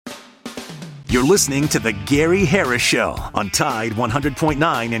You're listening to The Gary Harris Show on Tide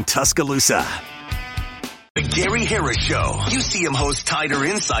 100.9 in Tuscaloosa. The Gary Harris Show. UCM host Tider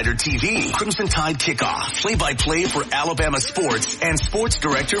Insider TV. Crimson Tide Kickoff. Play-by-play for Alabama sports and sports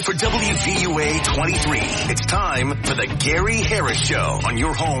director for WVUA 23. It's time for The Gary Harris Show on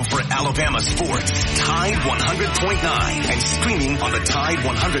your home for Alabama sports. Tide 100.9 and streaming on the Tide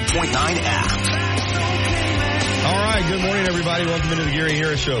 100.9 app. All right, good morning, everybody. Welcome into the Gary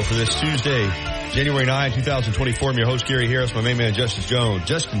Harris Show for this Tuesday, January 9, 2024. I'm your host, Gary Harris, my main man, Justin Jones.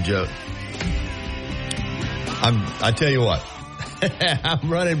 I tell you what, I'm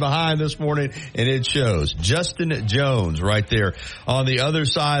running behind this morning, and it shows. Justin Jones right there on the other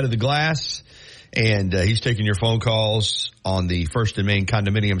side of the glass, and he's taking your phone calls on the First and Main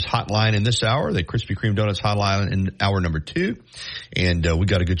Condominiums hotline in this hour, the Krispy Kreme Donuts hotline in hour number 2. And we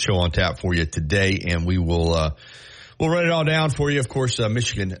got a good show on tap for you today, and we will we'll run it all down for you. Of course,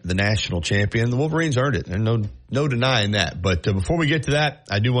 Michigan, the national champion. The Wolverines earned it, and no denying that. But before we get to that,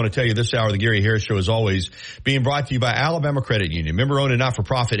 I do want to tell you this hour, the Gary Harris Show is always being brought to you by Alabama Credit Union. Member-owned and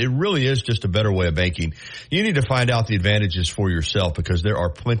not-for-profit. It really is just a better way of banking. You need to find out the advantages for yourself because there are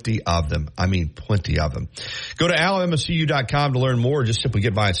plenty of them. I mean, plenty of them. Go to alabamacu.com to learn more. Just simply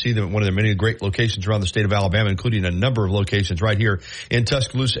get by and see them at one of their many great locations around the state of Alabama, including a number of locations right here in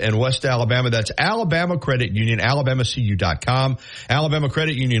Tuscaloosa and West Alabama. That's Alabama Credit Union, alabamacu.com. Alabama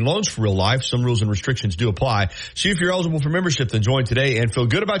Credit Union, loans for real life. Some rules and restrictions do apply. See if you're eligible for membership, then join today and feel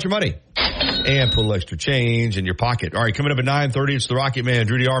good about your money and put a little extra change in your pocket. All right, coming up at 9:30, it's the Rocket Man,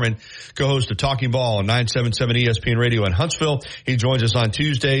 Drudy Armand, co-host of Talking Ball on 977 ESPN Radio in Huntsville. He joins us on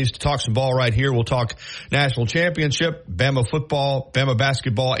Tuesdays to talk some ball right here. We'll talk national championship, Bama football, Bama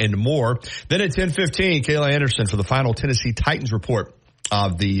basketball, and more. Then at 10:15, Kayla Anderson for the final Tennessee Titans report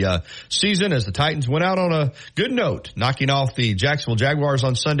of the season as the Titans went out on a good note, knocking off the Jacksonville Jaguars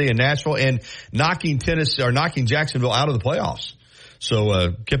on Sunday in Nashville and knocking Jacksonville out of the playoffs.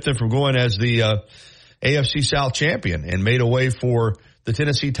 So kept them from going as the AFC South champion and made a way for the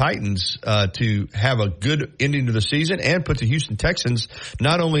Tennessee Titans to have a good ending to the season and put the Houston Texans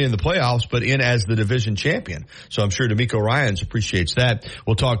not only in the playoffs but in as the division champion. So I'm sure D'Amico Ryans appreciates that.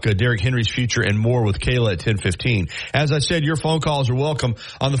 We'll talk Derrick Henry's future and more with Kayla at 10:15. As I said, your phone calls are welcome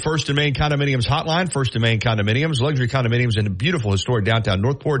on the First and Main Condominiums hotline. First and Main Condominiums, luxury condominiums in beautiful historic downtown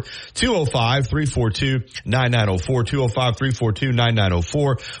Northport. 205-342-9904.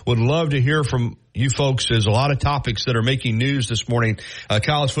 205-342-9904. Would love to hear from you folks. There's a lot of topics that are making news this morning.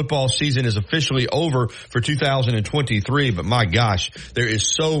 College football season is officially over for 2023, but my gosh, there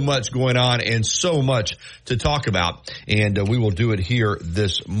is so much going on and so much to talk about, and we will do it here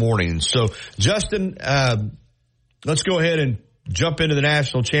this morning. So, Justin, let's go ahead and jump into the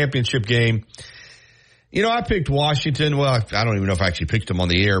national championship game. You know, I picked Washington. Well, I don't even know if I actually picked them on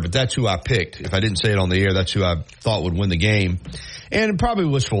the air, but that's who I picked. If I didn't say it on the air, that's who I thought would win the game. And probably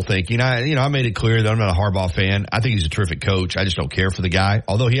wishful thinking. I made it clear that I'm not a Harbaugh fan. I think he's a terrific coach. I just don't care for the guy.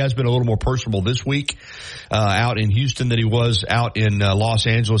 Although he has been a little more personable this week, out in Houston than he was out in Los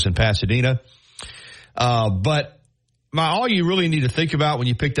Angeles and Pasadena. But all you really need to think about when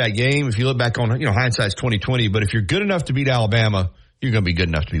you pick that game, if you look back on, hindsight's 20/20, but if you're good enough to beat Alabama, you're going to be good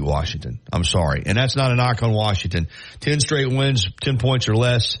enough to beat Washington. I'm sorry. And that's not a knock on Washington. 10 straight wins, 10 points or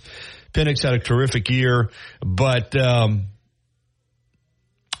less. Penix had a terrific year, but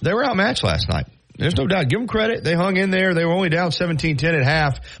they were outmatched last night. There's no doubt. Give them credit. They hung in there. They were only down 17-10 at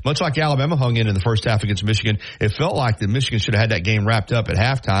half, much like Alabama hung in the first half against Michigan. It felt like that Michigan should have had that game wrapped up at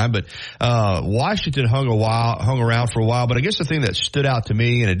halftime, but Washington hung around for a while. But I guess the thing that stood out to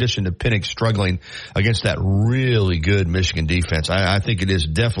me, in addition to Penix struggling against that really good Michigan defense, I think it is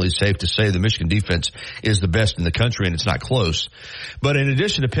definitely safe to say the Michigan defense is the best in the country, and it's not close. But in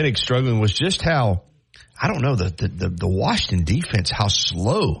addition to Penix struggling was just how, I don't know, the Washington defense, how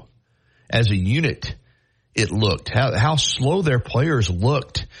slow as a unit it looked, how slow their players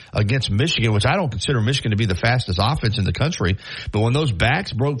looked against Michigan, which I don't consider Michigan to be the fastest offense in the country. But when those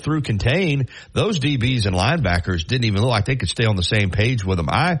backs broke through contain, those DBs and linebackers didn't even look like they could stay on the same page with them.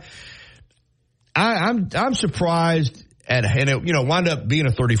 I'm surprised and it, wound up being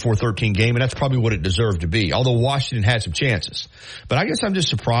a 34-13 game, and that's probably what it deserved to be, although Washington had some chances. But I guess I'm just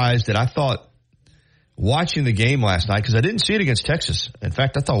surprised that I thought, watching the game last night, because I didn't see it against Texas. In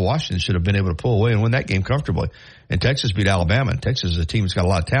fact, I thought Washington should have been able to pull away and win that game comfortably. And Texas beat Alabama, and Texas is a team that's got a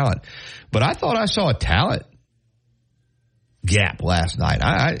lot of talent. But I thought I saw a talent gap last night.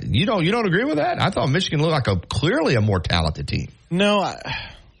 You don't agree with that? I thought Michigan looked like clearly a more talented team. No,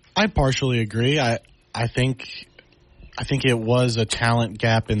 I partially agree. I think it was a talent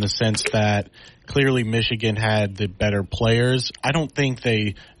gap in the sense that clearly Michigan had the better players. I don't think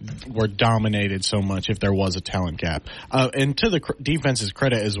they were dominated so much if there was a talent gap. And to the defense's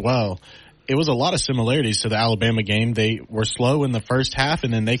credit as well, it was a lot of similarities to the Alabama game. They were slow in the first half,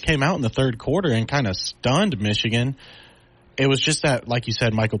 and then they came out in the third quarter and kind of stunned Michigan. It was just that, like you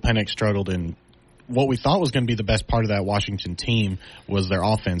said, Michael Penix struggled, and what we thought was going to be the best part of that Washington team was their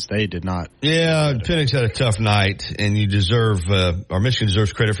offense. They did not. Yeah, Penix had a tough night, and you deserve, or Michigan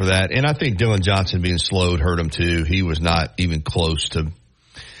deserves credit for that. And I think Dylan Johnson being slowed hurt him too. He was not even close to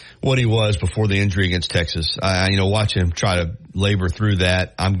what he was before the injury against Texas. Watching him try to labor through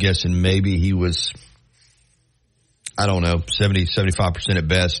that, I'm guessing maybe he was, 70, 75% at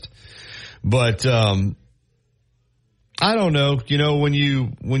best. But, I don't know. When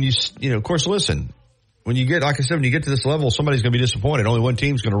you, of course, listen, when you get, like I said, when you get to this level, somebody's going to be disappointed. Only one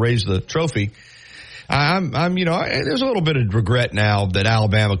team's going to raise the trophy. There's a little bit of regret now that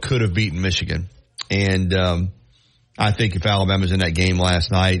Alabama could have beaten Michigan. And, I think if Alabama's in that game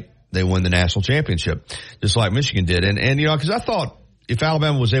last night, they win the national championship, just like Michigan did. And because I thought if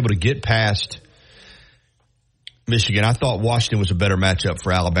Alabama was able to get past Michigan, I thought Washington was a better matchup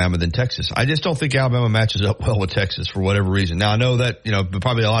for Alabama than Texas. I just don't think Alabama matches up well with Texas for whatever reason. Now, I know that,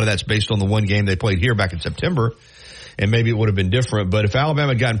 probably a lot of that's based on the one game they played here back in September, and maybe it would have been different. But if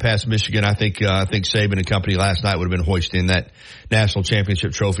Alabama had gotten past Michigan, I think Saban and company last night would have been hoisting that national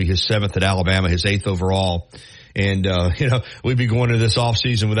championship trophy, his 7th at Alabama, his 8th overall. And, we'd be going into this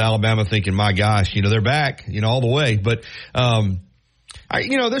offseason with Alabama thinking, my gosh, they're back, all the way. But,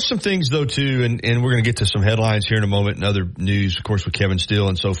 there's some things though too, and we're going to get to some headlines here in a moment and other news, of course, with Kevin Steele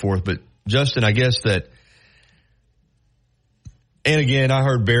and so forth. But Justin, I guess that, and again, I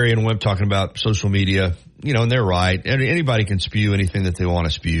heard Barry and Wimp talking about social media, and they're right. Anybody can spew anything that they want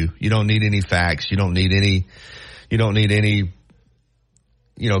to spew. You don't need any facts. You don't need any,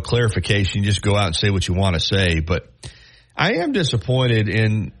 clarification. You just go out and say what you want to say. But I am disappointed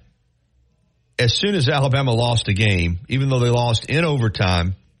in, as soon as Alabama lost a game, even though they lost in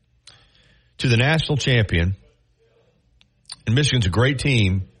overtime to the national champion, and Michigan's a great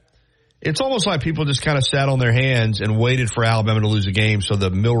team, it's almost like people just kind of sat on their hands and waited for Alabama to lose a game so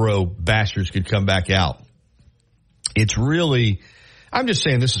the Milroe bastards could come back out. It's really, I'm just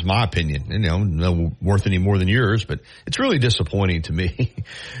saying this is my opinion, no worth any more than yours, but it's really disappointing to me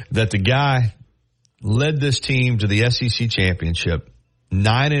that the guy led this team to the SEC championship,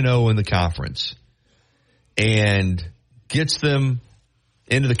 9-0 in the conference, and gets them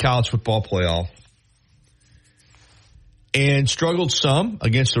into the college football playoff, and struggled some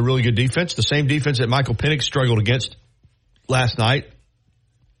against a really good defense, the same defense that Michael Penix struggled against last night.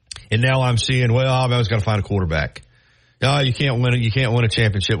 And now I'm seeing, Alabama's got to find a quarterback. Oh, you can't win a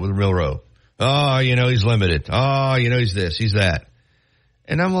championship with Milroe. Oh, he's limited. Oh, he's this, he's that.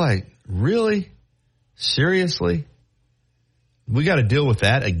 And I'm like, really? Seriously? We got to deal with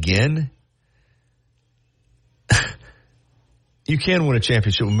that again? You can win a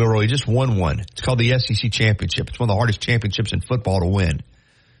championship with Milroe. He just won one. It's called the SEC championship. It's one of the hardest championships in football to win.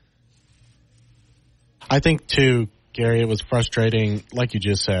 I think, too, Gary, it was frustrating, like you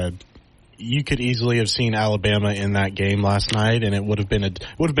just said. You could easily have seen Alabama in that game last night, and it would have been a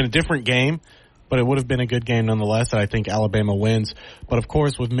different game, but it would have been a good game nonetheless. I think Alabama wins. But, of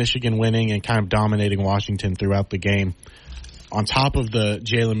course, with Michigan winning and kind of dominating Washington throughout the game, on top of the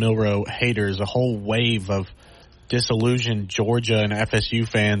Jalen Milroe haters, a whole wave of disillusioned Georgia and FSU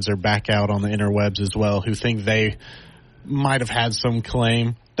fans are back out on the interwebs as well, who think they might have had some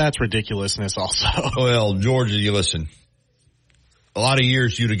claim. That's ridiculousness also. Well, Georgia, you listen. A lot of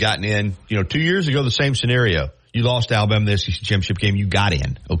years you'd have gotten in. 2 years ago, the same scenario. You lost to Alabama in the SEC championship game. You got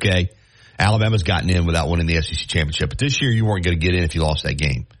in, okay? Alabama's gotten in without winning the SEC championship. But this year you weren't going to get in if you lost that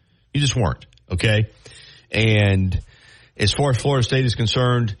game. You just weren't, okay? And as far as Florida State is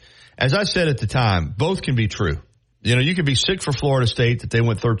concerned, as I said at the time, both can be true. You can be sick for Florida State that they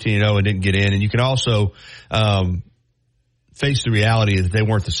went 13-0 and didn't get in, and you can also face the reality that they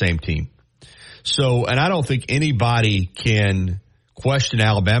weren't the same team. So, and I don't think anybody can question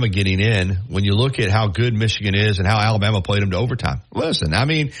Alabama getting in when you look at how good Michigan is and how Alabama played them to overtime. Listen,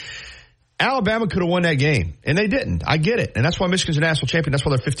 Alabama could have won that game, and they didn't. I get it, and that's why Michigan's a national champion. That's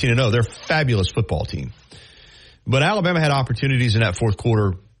why they're 15-0. They're a fabulous football team. But Alabama had opportunities in that fourth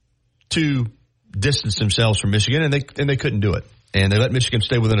quarter to distance themselves from Michigan, and they couldn't do it. And they let Michigan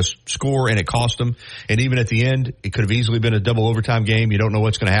stay within a score, and it cost them. And even at the end, it could have easily been a double overtime game. You don't know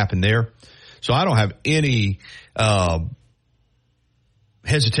what's going to happen there. So I don't have any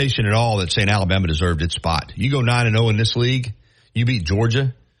hesitation at all that saying Alabama deserved its spot. You go 9-0 in this league, you beat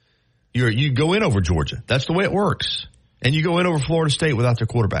Georgia, you go in over Georgia. That's the way it works. And you go in over Florida State without their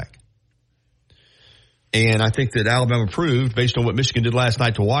quarterback. And I think that Alabama proved, based on what Michigan did last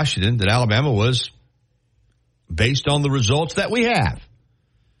night to Washington, that Alabama was, based on the results that we have,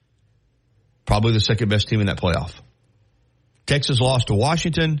 probably the second best team in that playoff. Texas lost to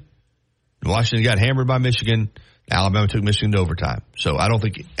Washington. Washington got hammered by Michigan. Alabama took Michigan to overtime. So I don't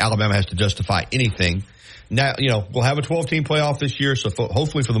think Alabama has to justify anything. Now, we'll have a 12-team playoff this year, so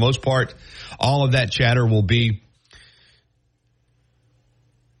hopefully for the most part, all of that chatter will be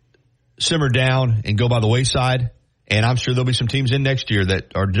simmered down and go by the wayside. And I'm sure there'll be some teams in next year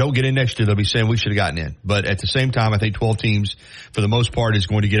that don't get in next year. They'll be saying we should have gotten in. But at the same time, I think 12 teams, for the most part, is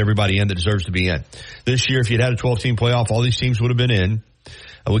going to get everybody in that deserves to be in. This year, if you'd had a 12-team playoff, all these teams would have been in.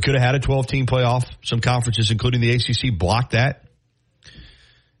 We could have had a 12-team playoff. Some conferences, including the ACC, blocked that.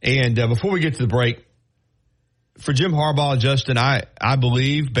 And before we get to the break, for Jim Harbaugh, Justin, I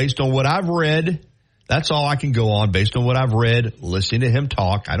believe, based on what I've read, that's all I can go on based on what I've read, listening to him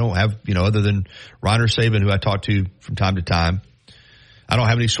talk. I don't have, other than Reiner Saban, who I talk to from time to time, I don't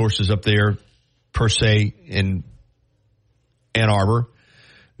have any sources up there per se in Ann Arbor.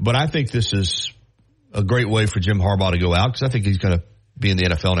 But I think this is a great way for Jim Harbaugh to go out because I think he's going to be in the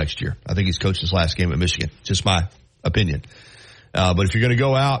NFL next year. I think he's coached his last game at Michigan. Just my opinion. But if you're going to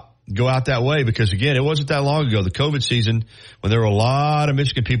go out that way, because again, it wasn't that long ago, the COVID season, when there were a lot of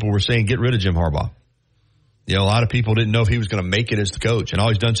Michigan people were saying, get rid of Jim Harbaugh. A lot of people didn't know if he was going to make it as the coach. And all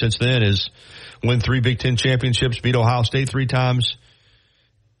he's done since then is win 3 Big Ten championships, beat Ohio State 3 times,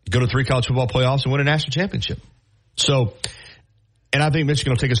 go to 3 college football playoffs, and win a national championship. So, and I think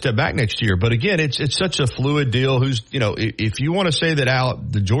Michigan will take a step back next year. But again, it's such a fluid deal. If you want to say that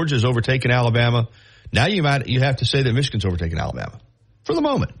the Georgia's overtaken Alabama, now you have to say that Michigan's overtaken Alabama. For the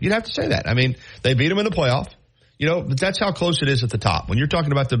moment, you'd have to say that. I mean, they beat them in the playoff. But that's how close it is at the top. When you're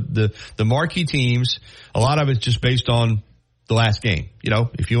talking about the marquee teams, a lot of it's just based on the last game.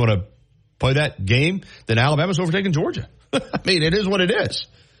 If you want to play that game, then Alabama's overtaking Georgia. I mean, it is what it is.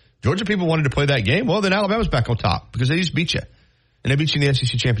 Georgia people wanted to play that game. Well, then Alabama's back on top because they just beat you. And they beat you in the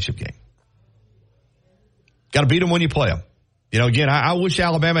SEC championship game. Got to beat them when you play them. Again, I wish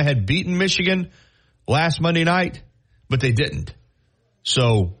Alabama had beaten Michigan last Monday night, but they didn't.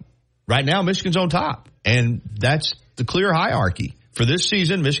 So right now, Michigan's on top. And that's the clear hierarchy. For this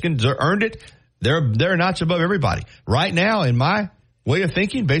season, Michigan's earned it. They're a notch above everybody. Right now, in my way of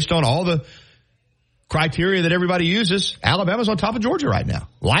thinking, based on all the criteria that everybody uses, Alabama's on top of Georgia right now.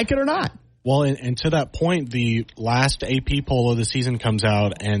 Like it or not. Well, and to that point, the last AP poll of the season comes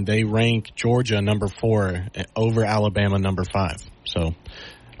out, and they rank Georgia number 4 over Alabama number 5. So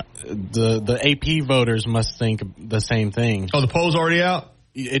the AP voters must think the same thing. Oh, the poll's already out?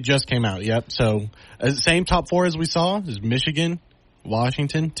 It just came out, yep. So same top 4 as we saw is Michigan,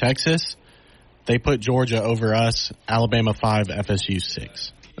 Washington, Texas. They put Georgia over us, Alabama 5, FSU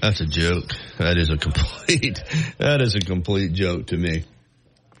 6. That's a joke. That is a complete joke to me.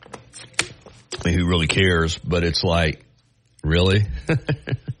 I mean, who really cares? But it's like, really?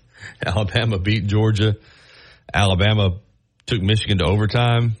 Alabama beat Georgia. Alabama took Michigan to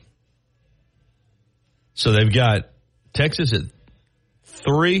overtime. So they've got Texas at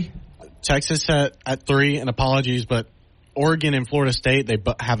 3. Texas at 3, and apologies, but Oregon and Florida State, they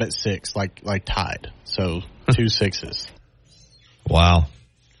have at 6, like tied. So 2 6s. Wow.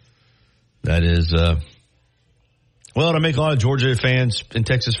 That is, it'll make a lot of Georgia fans and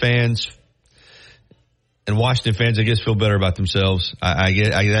Texas fans and Washington fans, I guess, feel better about themselves.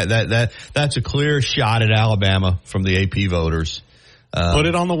 That's a clear shot at Alabama from the AP voters. Put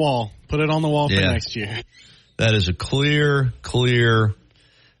it on the wall. Put it on the wall for next year. That is a clear,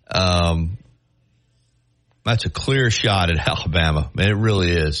 that's a clear shot at Alabama. Man, it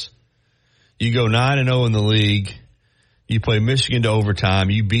really is. You go 9-0 in the league. You play Michigan to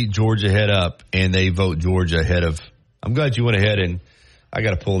overtime. You beat Georgia head up, and they vote Georgia ahead of. I'm glad you went ahead, and I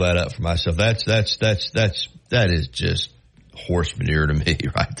got to pull that up for myself. That is just horse manure to me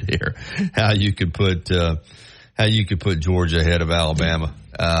right there. How you could put Georgia ahead of Alabama.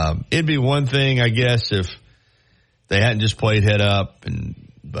 It'd be one thing, I guess, if they hadn't just played head up,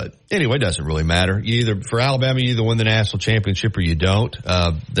 but anyway, it doesn't really matter. For Alabama, you either win the national championship or you don't.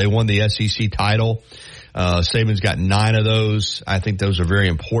 They won the SEC title. Saban's got 9 of those. I think those are very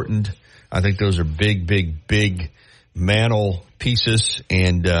important. I think those are big mantle pieces.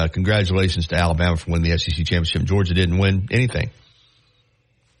 And congratulations to Alabama for winning the SEC championship. Georgia didn't win anything.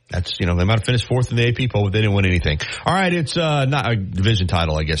 That's, they might have finished 4th in the AP poll, but they didn't win anything. All right, it's not a division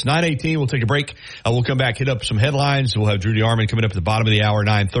title, I guess. 9:18, we'll take a break. We'll come back, hit up some headlines. We'll have Drew DeArmond coming up at the bottom of the hour,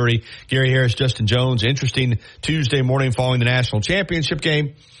 9:30. Gary Harris, Justin Jones. Interesting Tuesday morning following the national championship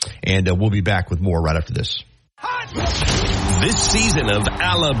game. And we'll be back with more right after this. Hot This season of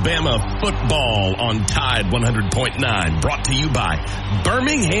Alabama football on Tide 100.9, brought to you by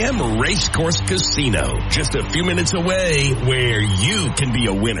Birmingham Racecourse Casino. Just a few minutes away, where you can be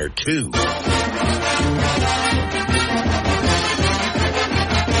a winner too.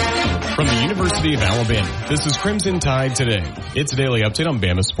 From the University of Alabama, this is Crimson Tide Today. It's a daily update on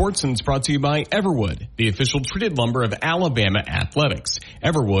Bama sports, and it's brought to you by Everwood, the official treated lumber of Alabama athletics.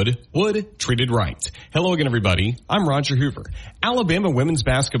 Everwood, wood treated right. Hello again, everybody. I'm Roger Hoover. Alabama women's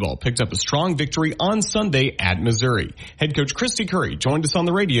basketball picked up a strong victory on Sunday at Missouri. Head coach Christy Curry joined us on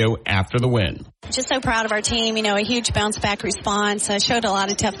the radio after the win. Just so proud of our team. You know, a huge bounce back response. Showed a lot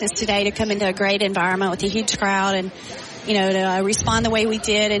of toughness today to come into a great environment with a huge crowd and, you know, to respond the way we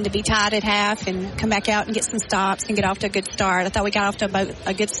did and to be tied at half and come back out and get some stops and get off to a good start. I thought we got off to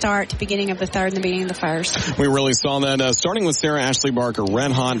a good start at the beginning of the third and the beginning of the first. We really saw that starting with Sarah Ashley Barker,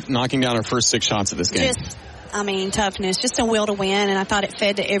 red hot, knocking down her first 6 shots of this game. Toughness, just a will to win, and I thought it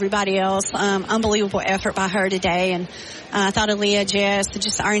fed to everybody else. Unbelievable effort by her today, and I thought Aaliyah, Jess,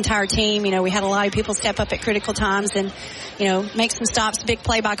 just our entire team, you know, we had a lot of people step up at critical times and, you know, make some stops. Big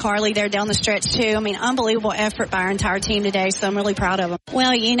play by Carly there down the stretch, too. I mean, unbelievable effort by our entire team today, so I'm really proud of them.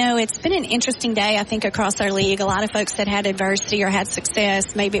 Well, you know, it's been an interesting day, I think, across our league. A lot of folks that had adversity or had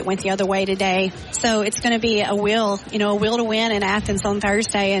success, maybe it went the other way today. So it's going to be a will to win in Athens on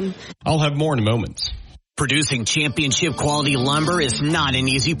Thursday. And I'll have more in a moment. Producing championship quality lumber is not an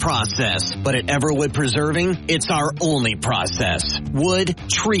easy process, but at Everwood Preserving, it's our only process. Wood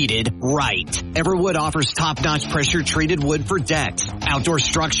treated right. Everwood offers top-notch pressure-treated wood for decks, outdoor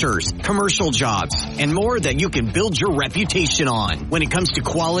structures, commercial jobs, and more that you can build your reputation on. When it comes to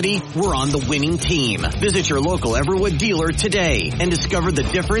quality, we're on the winning team. Visit your local Everwood dealer today and discover the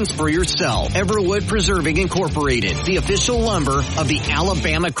difference for yourself. Everwood Preserving Incorporated, the official lumber of the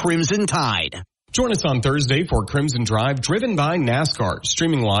Alabama Crimson Tide. Join us on Thursday for Crimson Drive, driven by NASCAR,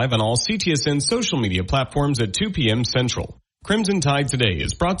 streaming live on all CTSN social media platforms at 2 p.m. Central. Crimson Tide Today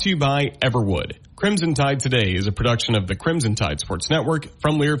is brought to you by Everwood. Crimson Tide Today is a production of the Crimson Tide Sports Network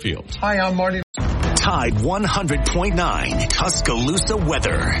from Learfield. Hi, I'm Marty. Tide 100.9 Tuscaloosa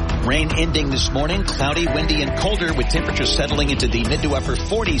weather. Rain ending this morning, cloudy, windy, and colder with temperatures settling into the mid to upper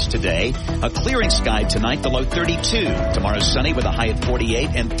 40s today. A clearing sky tonight, the low 32. Tomorrow sunny with a high at 48.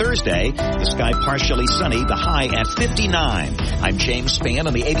 And Thursday, the sky partially sunny, the high at 59. I'm James Spann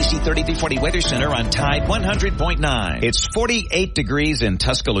on the ABC 3340 Weather Center on Tide 100.9. It's 48 degrees in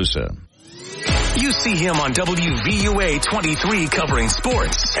Tuscaloosa. You see him on WVUA 23 covering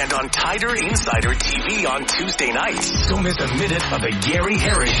sports and on Tider Insider TV on Tuesday nights. Don't miss a minute of the Gary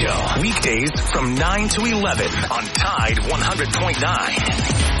Harris Show. Weekdays from 9 to 11 on Tide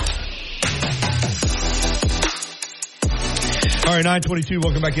 100.9. All right, 9:22.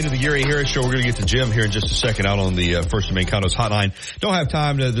 Welcome back into the Gary Harris Show. We're going to get to Jim here in just a second out on the First and Main Condos hotline. Don't have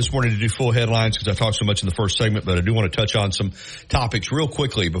time this morning to do full headlines because I talked so much in the first segment, but I do want to touch on some topics real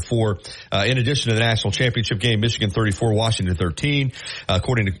quickly before, in addition to the national championship game, Michigan 34, Washington 13.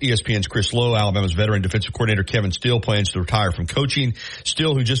 According to ESPN's Chris Lowe, Alabama's veteran defensive coordinator Kevin Steele plans to retire from coaching.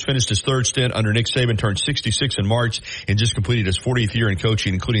 Steele, who just finished his third stint under Nick Saban, turned 66 in March and just completed his 40th year in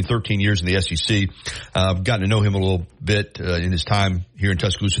coaching, including 13 years in the SEC. I've gotten to know him a little bit in his time here in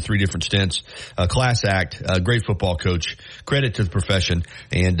Tuscaloosa, 3 different stints. Class act, great football coach. Credit to the profession,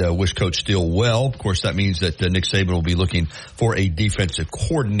 and wish Coach Steele well. Of course, that means that Nick Saban will be looking for a defensive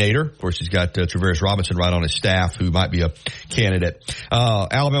coordinator. Of course, he's got Travaris Robinson right on his staff, who might be a candidate.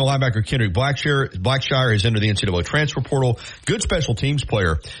 Alabama linebacker Kendrick Blackshire has entered the NCAA transfer portal. Good special teams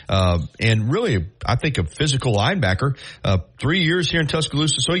player, and really, I think, a physical linebacker. 3 years here in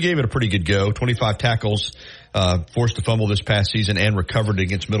Tuscaloosa, so he gave it a pretty good go. 25 tackles. Forced to fumble this past season and recovered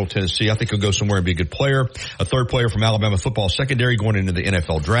against Middle Tennessee. I think he'll go somewhere and be a good player. A third player from Alabama football secondary going into the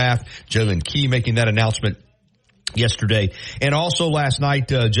NFL draft. Jalen Key making that announcement yesterday. And also last night,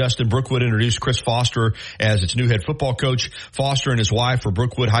 Justin, Brookwood introduced Chris Foster as its new head football coach. Foster and his wife are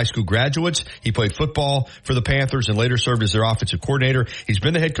Brookwood High School graduates. He played football for the Panthers and later served as their offensive coordinator. He's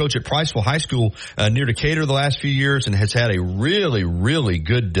been the head coach at Priceville High School near Decatur the last few years and has had a really, really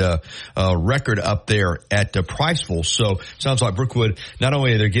good record up there at Priceville. So sounds like Brookwood, not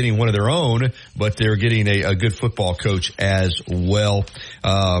only are they getting one of their own, but they're getting a good football coach as well.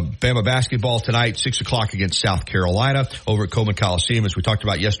 Bama basketball tonight, 6 o'clock against South Carolina over at Coleman Coliseum. As we talked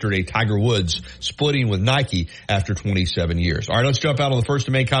about yesterday, Tiger Woods splitting with Nike after 27 years. All right, let's jump out on the First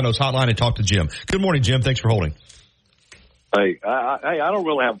and Main Condos hotline and talk to Jim. Good morning, Jim. Thanks for holding. Hey, I don't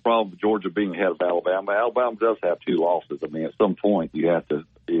really have a problem with Georgia being ahead of Alabama. Alabama does have 2 losses. I mean, at some point you have to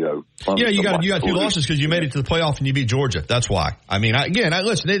Yeah, you got 2 losses because you made it to the playoff and you beat Georgia. That's why. I mean,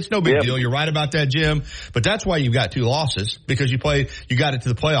 listen, it's no big deal. You're right about that, Jim. But that's why you got 2 losses, because you got it to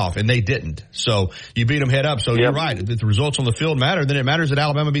the playoff and they didn't. So you beat them head up. So you're right. If the results on the field matter, then it matters that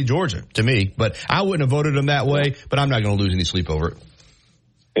Alabama beat Georgia to me. But I wouldn't have voted them that way. But I'm not going to lose any sleep over it.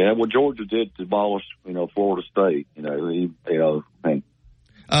 Yeah, well, Georgia did demolish, Florida State. North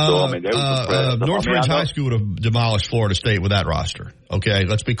Ridge High School would have demolished Florida State with that roster. Okay,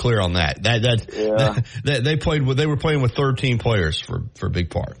 let's be clear on that. They were playing with 13 players for a big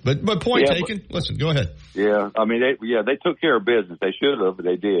part. But point taken. Listen, go ahead. Yeah, I mean, they took care of business. They should have, but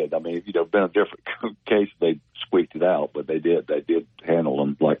they did. I mean, if it'd been a different case, they squeaked it out, but they did. They did handle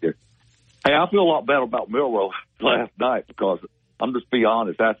them like that. Hey, I feel a lot better about Milroe last night because I'm just be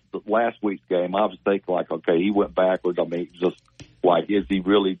honest. That's last week's game. I was thinking like, okay, he went backwards. I mean, just. Like, is he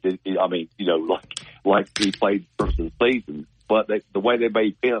really? Like he played first of the season, but the way they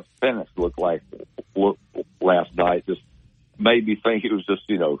made Penix look last night just made me think it was just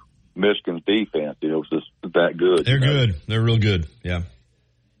Michigan's defense. It was just that good. They're good. They're real good. Yeah.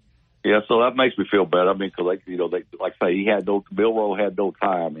 Yeah. So that makes me feel better. I mean, because Milroe had no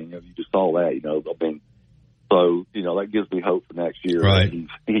time. I mean, you just saw that. I mean, so that gives me hope for next year. Right.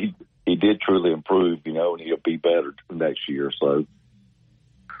 He did truly improve, and he'll be better next year. So,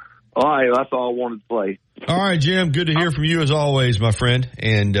 all right, that's all I wanted to say. All right, Jim, good to hear from you as always, my friend.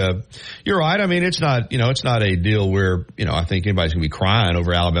 And you're right. I mean, it's not a deal where, I think anybody's going to be crying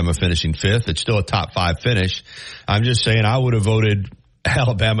over Alabama finishing 5th. It's still a top 5 finish. I'm just saying I would have voted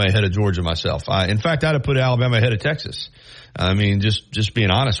Alabama ahead of Georgia myself. In fact, I'd have put Alabama ahead of Texas. I mean, just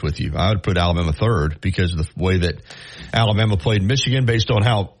being honest with you, I would put Alabama 3rd because of the way that Alabama played Michigan based on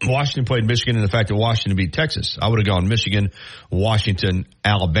how Washington played Michigan and the fact that Washington beat Texas. I would have gone Michigan, Washington,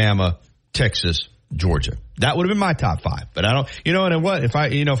 Alabama, Texas, Georgia. That would have been my top 5. But I don't, and what, if I'm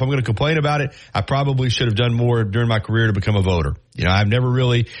going to complain about it, I probably should have done more during my career to become a voter. I've never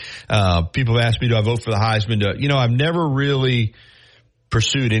really, people have asked me, do I vote for the Heisman? I've never really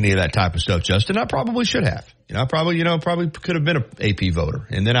pursued any of that type of stuff, Justin. I probably should have. I probably could have been an AP voter,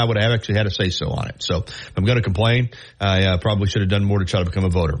 and then I would have actually had a say-so on it. So if I'm going to complain, I probably should have done more to try to become a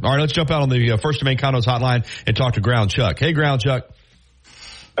voter. All right, let's jump out on the First and Main Condos hotline and talk to Ground Chuck. Hey, Ground Chuck.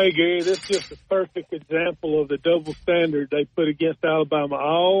 Hey, Gary, this is just a perfect example of the double standard they put against Alabama.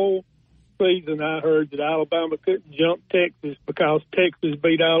 All season I heard that Alabama couldn't jump Texas because Texas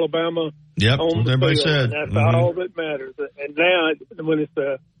beat Alabama. Yep, on the everybody field, said. and that's all that matters. And now, when it's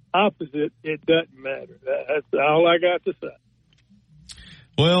the opposite, it doesn't matter. That's all I got to say.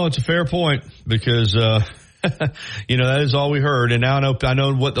 Well, it's a fair point because, that is all we heard. And now I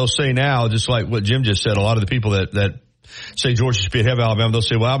know what they'll say now, just like what Jim just said. A lot of the people that say Georgia should be ahead of Alabama, they'll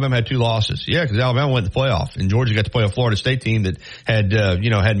say, well, Alabama had 2 losses. Yeah, because Alabama went to the playoff, and Georgia got to play a Florida State team that had,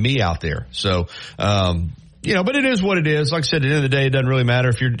 had me out there. So, but it is what it is. Like I said, at the end of the day, it doesn't really matter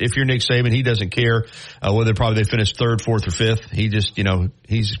if you're Nick Saban. He doesn't care whether probably they finished 3rd, 4th, or 5th. He just,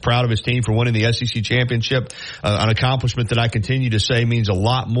 he's proud of his team for winning the SEC championship, an accomplishment that I continue to say means a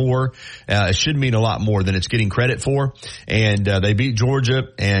lot more. It should mean a lot more than it's getting credit for. And they beat Georgia,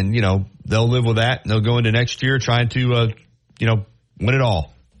 and they'll live with that. And they'll go into next year trying to win it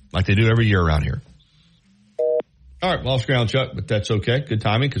all like they do every year around here. All right, lost ground, Chuck, but that's okay. Good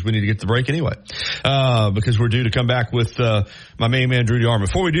timing because we need to get to the break anyway. Because we're due to come back with my main man, Drew DeArmond.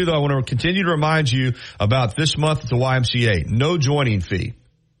 Before we do, though, I want to continue to remind you about this month at the YMCA. No joining fee.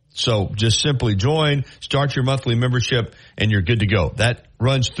 So just simply join, start your monthly membership, and you're good to go. That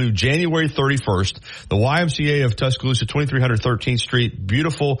runs through January 31st. The YMCA of Tuscaloosa, 2300 13th Street.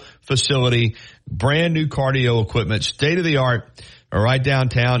 Beautiful facility, brand new cardio equipment, state-of-the-art. Right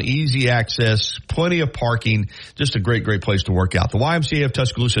downtown, easy access, plenty of parking, just a great, great place to work out. The YMCA of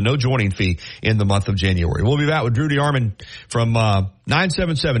Tuscaloosa, no joining fee in the month of January. We'll be back with Drew DeArmond from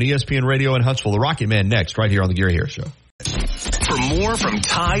 977 ESPN Radio in Huntsville. The Rocket Man next, right here on the Gary Harris Show. For more from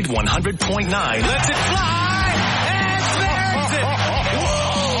Tide 100.9, let's it fly! And there's it!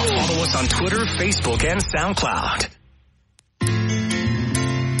 Follow us on Twitter, Facebook, and SoundCloud.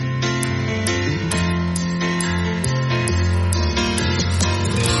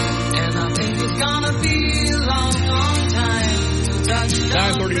 Gonna be a long, long time.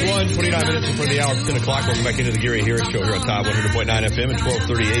 9:31, 29 minutes before the hour of 10 o'clock. Welcome back into the Gary Harris Show here on Tide 100.9 FM and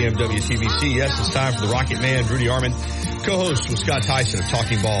 1230 AM WTBC. Yes, it's time for the Rocket Man, Drew DeArmond, co-host with Scott Tyson of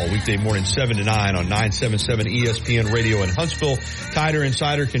Talking Ball, weekday morning 7 to 9 on 977 ESPN Radio in Huntsville. Tider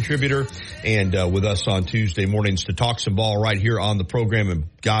Insider contributor, and with us on Tuesday mornings to talk some ball right here on the program. And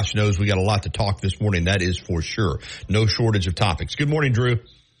gosh knows we got a lot to talk this morning. That is for sure. No shortage of topics. Good morning, Drew.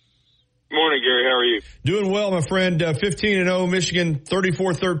 Morning, Gary. How are you? you? Doing well, my friend. 15-0, Michigan,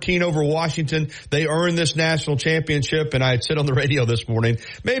 34-13 over Washington. They earned this national championship, and I had said on the radio this morning,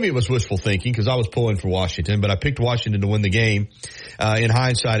 maybe it was wishful thinking because I was pulling for Washington, but I picked Washington to win the game. In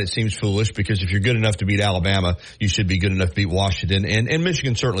hindsight, it seems foolish because if you're good enough to beat Alabama, you should be good enough to beat Washington, and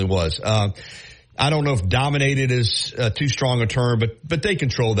Michigan certainly was. I don't know if dominated is too strong a term, but they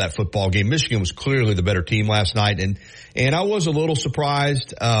controlled that football game. Michigan was clearly the better team last night, and I was a little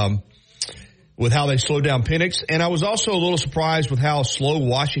surprised with how they slowed down Penix, and I was also a little surprised with how slow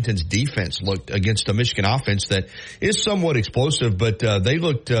Washington's defense looked against a Michigan offense that is somewhat explosive, but they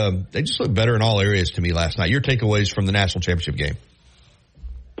just looked better in all areas to me last night. Your takeaways from the national championship game?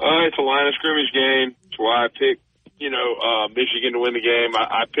 It's a line of scrimmage game. That's why I picked, Michigan to win the game.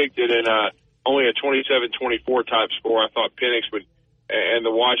 I picked it in only a 27-24 type score. I thought Penix and the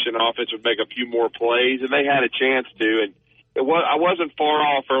Washington offense would make a few more plays, and they had a chance to. And I wasn't far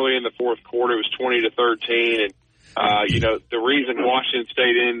off early in the fourth quarter. It was 20-13, and the reason Washington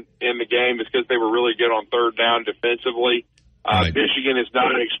stayed in the game is because they were really good on third down defensively. Right. Michigan is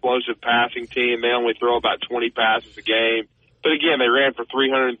not an explosive passing team. They only throw about 20 passes a game. But again, they ran for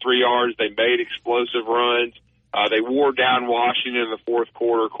 303 yards. They made explosive runs. They wore down Washington in the fourth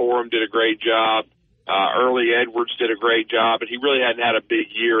quarter. Corum did a great job. Early Edwards did a great job, and he really hadn't had a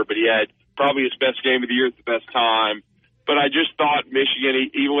big year, but he had probably his best game of the year at the best time. But I just thought Michigan,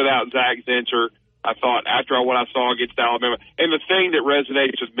 even without Zach Zinter, I thought after what I saw against Alabama, and the thing that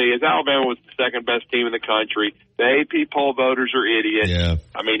resonates with me is Alabama was the second best team in the country. The AP poll voters are idiots. Yeah.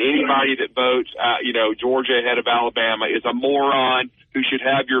 I mean, anybody that votes, Georgia ahead of Alabama is a moron who should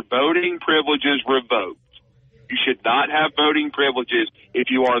have your voting privileges revoked. You should not have voting privileges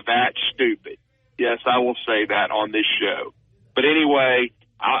if you are that stupid. Yes, I will say that on this show. But anyway,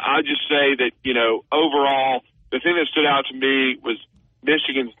 I'll just say that, overall, the thing that stood out to me was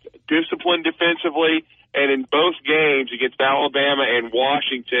Michigan's discipline defensively, and in both games against Alabama and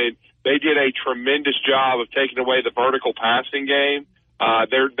Washington, they did a tremendous job of taking away the vertical passing game.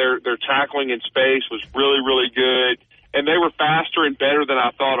 Their tackling in space was really, really good, and they were faster and better than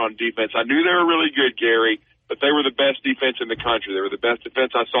I thought on defense. I knew they were really good, Gary, but they were the best defense in the country. They were the best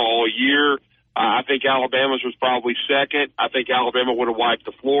defense I saw all year. I think Alabama's was probably second. I think Alabama would have wiped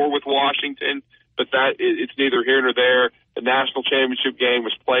the floor with Washington, but it's neither here nor there. The national championship game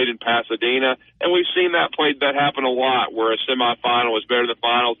was played in Pasadena, and we've seen that happen a lot, where a semifinal is better than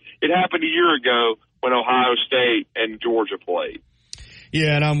finals. It happened a year ago when Ohio State and Georgia played.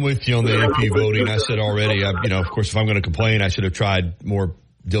 Yeah, and I'm with you on the AP voting. I said already, of course, if I'm going to complain, I should have tried more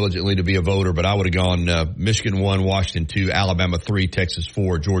diligently to be a voter, but I would have gone Michigan 1, Washington 2, Alabama 3, Texas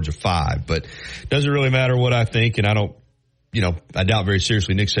 4, Georgia 5. But it doesn't really matter what I think, and I don't, I doubt very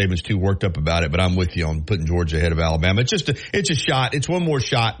seriously Nick Saban's too worked up about it, but I'm with you on putting Georgia ahead of Alabama. It's a shot. It's one more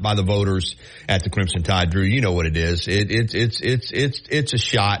shot by the voters at the Crimson Tide, Drew. You know what it is. It's a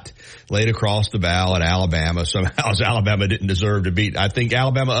shot laid across the bow at Alabama. Somehow Alabama didn't deserve to beat. I think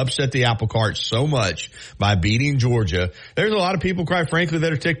Alabama upset the apple cart so much by beating Georgia. There's a lot of people, quite frankly,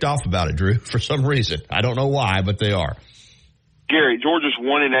 that are ticked off about it, Drew, for some reason. I don't know why, but they are. Gary, Georgia's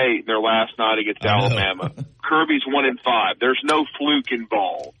 1-8 in their last night against Alabama. Kirby's 1-5. There's no fluke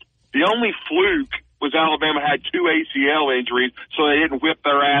involved. The only fluke was Alabama had 2 ACL injuries, so they didn't whip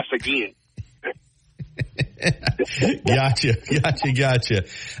their ass again. Gotcha.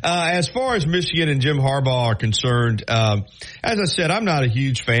 As far as Michigan and Jim Harbaugh are concerned, as I said, I'm not a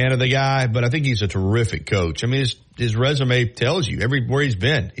huge fan of the guy, but I think he's a terrific coach. I mean, his resume tells you everywhere he's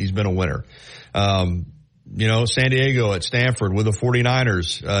been a winner. San Diego, at Stanford, with the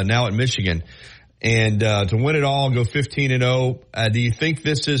 49ers, now at Michigan. And to win it all, go 15-0. Do you think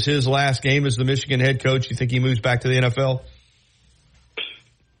this is his last game as the Michigan head coach? Do you think he moves back to the NFL?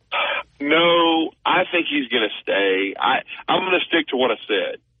 No, I think he's going to stay. I'm going to stick to what I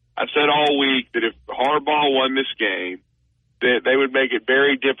said. I said all week that if Harbaugh won this game, that they would make it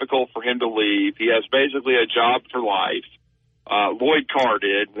very difficult for him to leave. He has basically a job for life. Lloyd Carr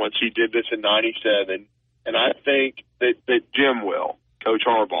did once he did this in 97. And I think that Jim will, Coach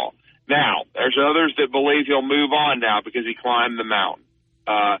Harbaugh. Now, there's others that believe he'll move on now because he climbed the mountain.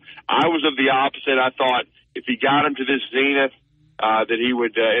 I was of the opposite. I thought if he got him to this zenith, that he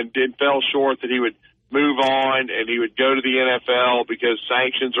would, and fell short, that he would move on and he would go to the NFL because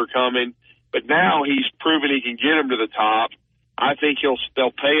sanctions are coming. But now he's proven he can get him to the top. I think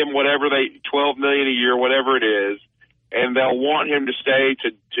they'll pay him whatever $12 million a year, whatever it is, and they'll want him to stay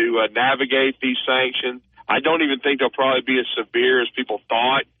to navigate these sanctions. I don't even think they'll probably be as severe as people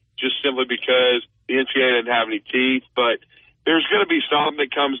thought, just simply because the NCAA didn't have any teeth. But there's going to be something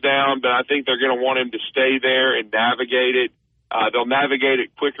that comes down, but I think they're going to want him to stay there and navigate it. They'll navigate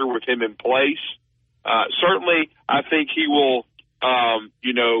it quicker with him in place. Certainly, I think he will,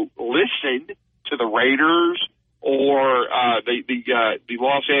 listen to the Raiders or the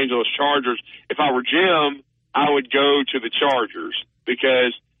Los Angeles Chargers. If I were Jim, I would go to the Chargers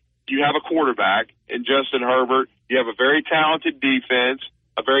because you have a quarterback in Justin Herbert. You have a very talented defense,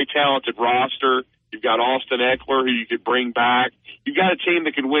 a very talented roster. You've got Austin Eckler, who you could bring back. You've got a team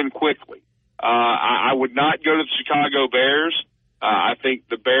that can win quickly. I would not go to the Chicago Bears. I think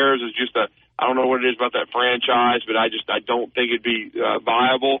the Bears is just I don't know what it is about that franchise, but I don't think it'd be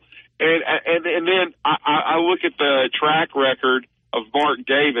viable. And then I look at the track record of Mark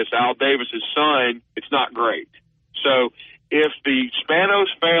Davis, Al Davis's son. It's not great. So if the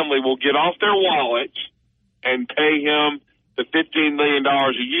Spanos family will get off their wallets and pay him the $15 million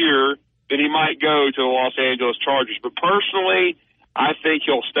a year, then he might go to the Los Angeles Chargers. But personally, I think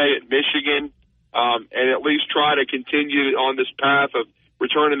he'll stay at Michigan and at least try to continue on this path of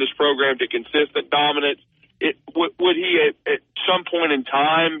returning this program to consistent dominance. Would he at some point in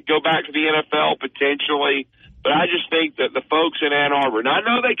time go back to the NFL? Potentially. But I just think that the folks in Ann Arbor, and I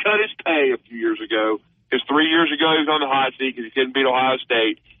know they cut his pay a few years ago, because 3 years ago he was on the hot seat because he couldn't beat Ohio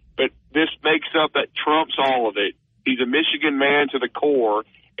State. But this makes up, that trumps all of it. He's a Michigan man to the core,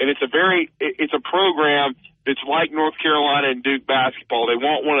 and it's a program that's like North Carolina and Duke basketball. They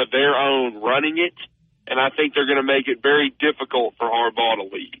want one of their own running it, and I think they're going to make it very difficult for Harbaugh to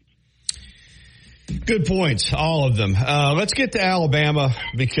lead. Good points, all of them. Let's get to Alabama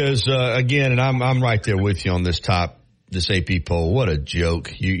because, again, and I'm right there with you on this AP poll. What a joke.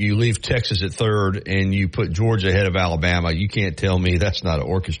 You leave Texas at third and you put Georgia ahead of Alabama. You can't tell me that's not an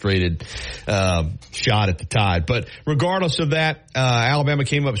orchestrated shot at the Tide. But regardless of that, Alabama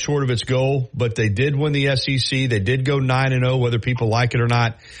came up short of its goal, but they did win the SEC. They did go 9-0, whether people like it or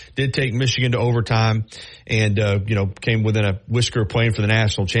not. Did take Michigan to overtime and, came within a whisker of playing for the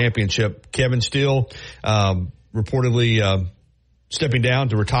national championship. Kevin Steele, reportedly, stepping down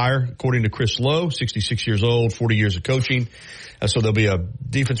to retire, according to Chris Lowe, 66 years old, 40 years of coaching. So there'll be a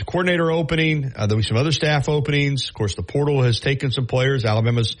defensive coordinator opening. There'll be some other staff openings. Of course, the portal has taken some players.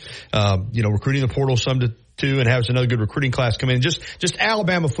 Alabama's, recruiting the portal some to and has another good recruiting class come in. Just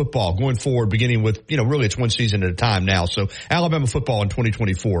Alabama football going forward, beginning with, really it's one season at a time now. So Alabama football in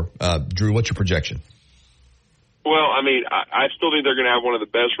 2024. Drew, what's your projection? Well, I still think they're going to have one of the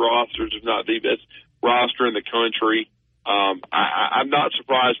best rosters, if not the best roster in the country. I'm not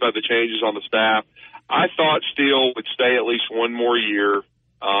surprised by the changes on the staff. I thought Steele would stay at least one more year.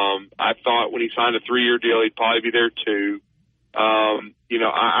 I thought when he signed a 3-year deal, he'd probably be there 2. I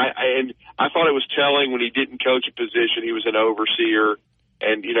thought it was telling when he didn't coach a position, he was an overseer.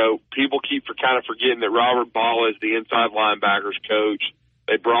 And, people keep kind of forgetting that Robert Ball is the inside linebackers coach.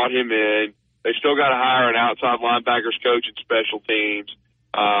 They brought him in. They still got to hire an outside linebackers coach and special teams.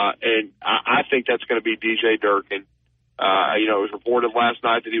 And I think that's going to be DJ Durkin. It was reported last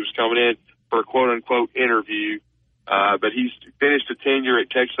night that he was coming in for a quote-unquote interview. But he's finished a tenure at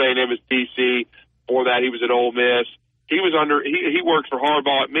Texas A&M as DC. Before that, he was at Ole Miss. He worked for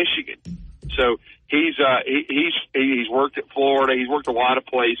Harbaugh at Michigan. So he's worked at Florida. He's worked a lot of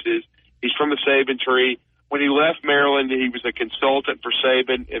places. He's from the Saban tree. When he left Maryland, he was a consultant for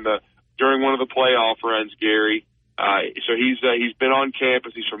Saban during one of the playoff runs, Gary. So he's been on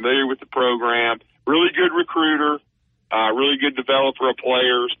campus. He's familiar with the program. Really good recruiter. Really good developer of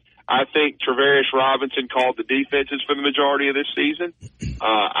players. I think Travarius Robinson called the defenses for the majority of this season.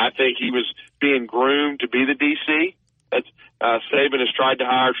 I think he was being groomed to be the DC. Saban has tried to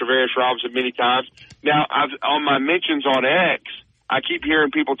hire Travarius Robinson many times. Now, on my mentions on X, I keep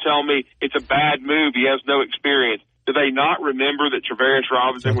hearing people tell me it's a bad move. He has no experience. Do they not remember that Travarius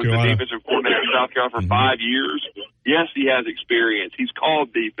Robinson was the defensive coordinator in South Carolina for 5 years? Yes, he has experience. He's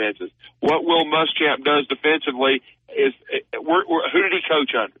called defenses. What Will Muschamp does defensively is who did he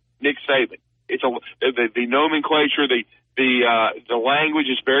coach under? Nick Saban. It's the nomenclature, the language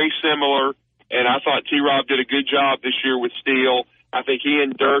is very similar, and I thought T-Rob did a good job this year with Steele. I think he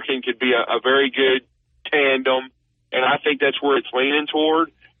and Durkin could be a very good tandem, and I think that's where it's leaning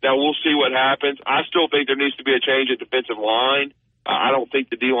toward. Now, we'll see what happens. I still think there needs to be a change at defensive line. I don't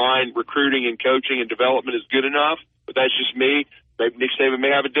think the D-line recruiting and coaching and development is good enough, but that's just me. Maybe Nick Saban may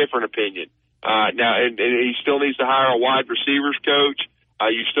have a different opinion. Now, and he still needs to hire a wide receivers coach.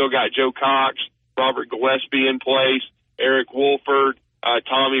 You still got Joe Cox, Robert Gillespie in place, Eric Wolford,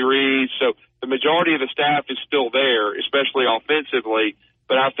 Tommy Reed. So the majority of the staff is still there, especially offensively.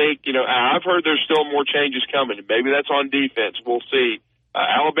 But I think, I've heard there's still more changes coming. Maybe that's on defense. We'll see.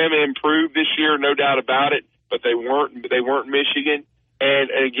 Alabama improved this year, no doubt about it, but they weren't Michigan.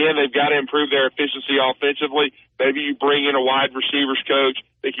 And again, they've got to improve their efficiency offensively. Maybe you bring in a wide receivers coach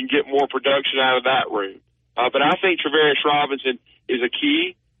that can get more production out of that room. But I think Travarius Robinson is a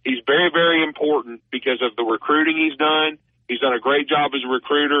key. He's very, very important because of the recruiting he's done. He's done a great job as a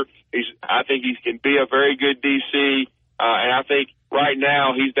recruiter. I think he can be a very good DC. And I think right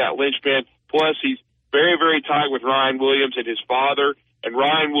now he's that linchpin. Plus, he's very, very tight with Ryan Williams and his father. And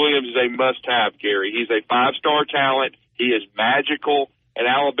Ryan Williams is a must-have, Gary. He's a 5-star talent. He is magical. And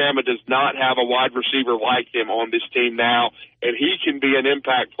Alabama does not have a wide receiver like him on this team now. And he can be an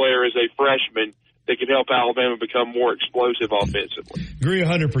impact player as a freshman that can help Alabama become more explosive offensively. Agree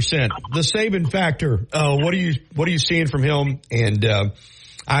 100%. The Saban factor, what are you seeing from him? And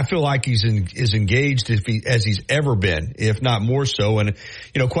I feel like he's as engaged as he's ever been, if not more so. And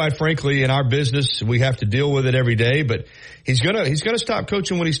quite frankly, in our business, we have to deal with it every day. But he's gonna stop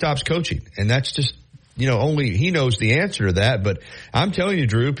coaching when he stops coaching, and that's just only he knows the answer to that. But I'm telling you,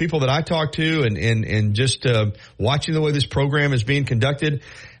 Drew, people that I talk to and just watching the way this program is being conducted.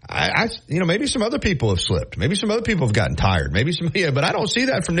 Maybe some other people have slipped. Maybe some other people have gotten tired. But I don't see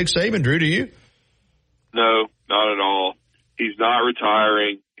that from Nick Saban, Drew. Do you? No, not at all. He's not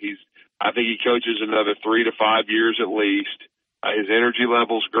retiring. I think he coaches another 3 to 5 years at least. His energy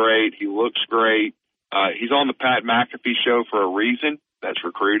level's great. He looks great. He's on the Pat McAfee show for a reason. That's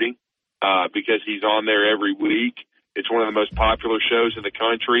recruiting, because he's on there every week. It's one of the most popular shows in the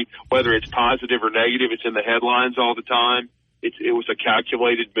country. Whether it's positive or negative, it's in the headlines all the time. It was a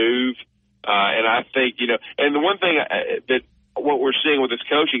calculated move. And I think, and the one thing that what we're seeing with his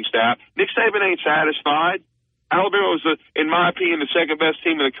coaching staff, Nick Saban ain't satisfied. Alabama was, in my opinion, the second best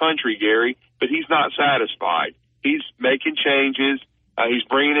team in the country, Gary, but he's not satisfied. He's making changes. He's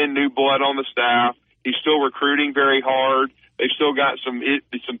bringing in new blood on the staff. He's still recruiting very hard. They've still got some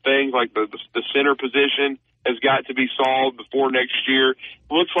things like the center position has got to be solved before next year.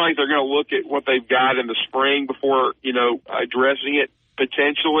 Looks like they're going to look at what they've got in the spring before, addressing it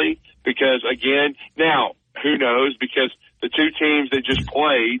potentially, because again, now who knows, because the two teams that just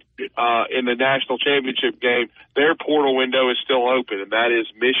played in the national championship game, their portal window is still open, and that is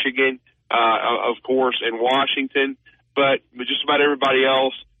Michigan, of course, and Washington. But just about everybody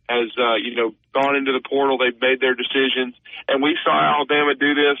else has, gone into the portal. They've made their decisions, and we saw Alabama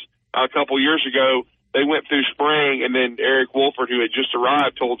do this a couple years ago. They went through spring, and then Eric Wolford, who had just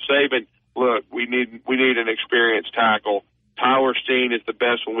arrived, told Saban, "Look, we need an experienced tackle. Tyler Steen is the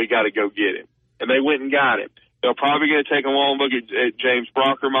best one. We got to go get him." And they went and got him. They're probably going to take a long look at James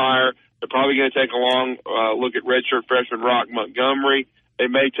Brockermeyer. They're probably going to take a long look at redshirt freshman Rock Montgomery. They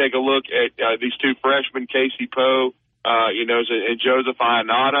may take a look at these two freshmen, Casey Poe, and Joseph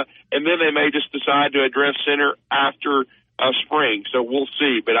Ionata, and then they may just decide to address center after spring. So we'll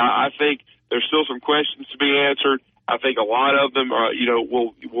see. But I think there's still some questions to be answered. I think a lot of them are,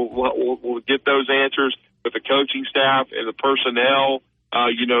 we'll get those answers with the coaching staff and the personnel.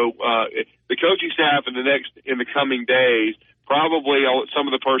 The coaching staff in the coming days, probably some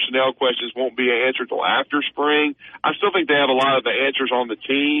of the personnel questions won't be answered till after spring. I still think they have a lot of the answers on the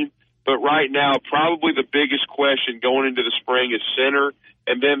team, but right now, probably the biggest question going into the spring is center,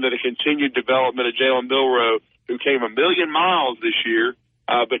 and then the continued development of Jalen Milroe, who came a million miles this year,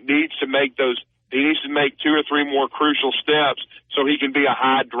 but needs to make 2 or 3 more crucial steps so he can be a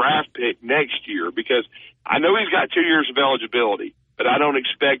high draft pick next year, because I know he's got 2 years of eligibility, but I don't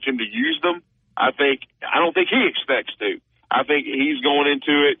expect him to use them. I don't think he expects to. I think he's going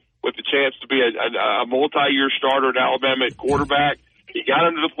into it with the chance to be a multi-year starter at Alabama at quarterback. He got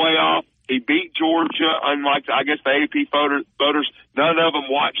into the playoff. He beat Georgia, unlike, I guess, the AP voters. None of them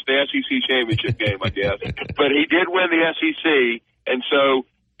watched the SEC championship game, I guess. But he did win the SEC, and so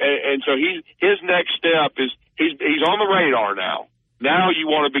his next step is he's on the radar now. Now you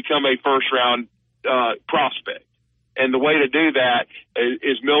want to become a first-round prospect. And the way to do that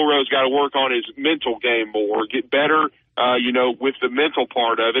is Milroe's got to work on his mental game more, get better, with the mental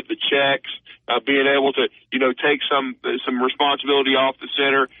part of it, the checks, being able to, take some responsibility off the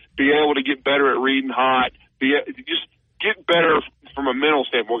center, be able to get better at reading hot, just get better from a mental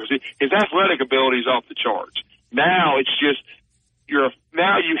standpoint, because his athletic ability is off the charts. Now it's just,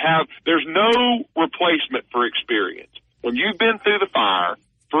 there's no replacement for experience. When you've been through the fire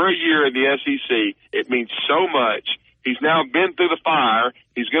for a year in the SEC, it means so much. He's now been through the fire.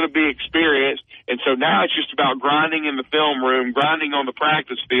 He's going to be experienced. And so now it's just about grinding in the film room, grinding on the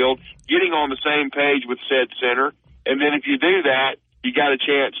practice field, getting on the same page with said center. And then if you do that, you got a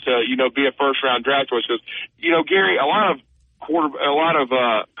chance to, be a first-round draft choice. Because, Gary, a lot of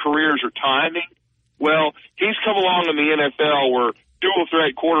careers are timing. Well, he's come along in the NFL where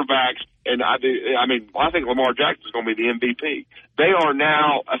dual-threat quarterbacks And I think Lamar Jackson is going to be the MVP. They are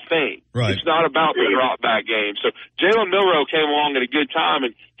now a thing. Right. It's not about the drop back game. So Jalen Milroe came along at a good time,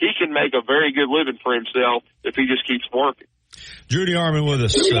 and he can make a very good living for himself if he just keeps working. Drew DeArmond with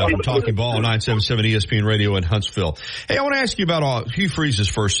us from Talking Ball, 977 ESPN Radio in Huntsville. Hey, I want to ask you about Hugh Freeze's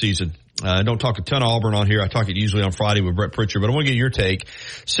first season. I don't talk a ton of Auburn on here. I talk it usually on Friday with Brett Pritchard, but I want to get your take.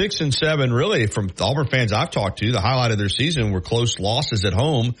 6-7, really, from Auburn fans I've talked to, the highlight of their season were close losses at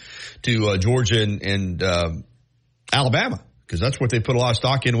home to Georgia and Alabama, because that's what they put a lot of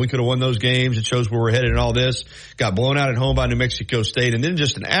stock in. We could have won those games. It shows where we're headed and all this. Got blown out at home by New Mexico State, and then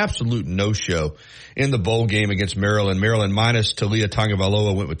just an absolute no-show in the bowl game against Maryland. Maryland minus Talia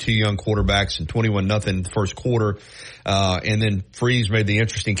Tagovailoa went with two young quarterbacks and 21-0 in the first quarter. And then Freeze made the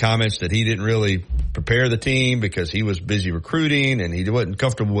interesting comments that he didn't really prepare the team because he was busy recruiting and he wasn't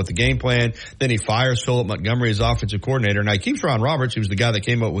comfortable with the game plan. Then he fires Philip Montgomery as offensive coordinator. Now he keeps Ron Roberts, who was the guy that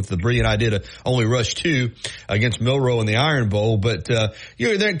came up with the brilliant idea to only rush 2 against Milroe in the Iron Bowl. But,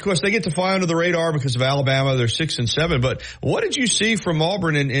 then of course they get to fly under the radar because of Alabama. They're 6-7. But what did you see from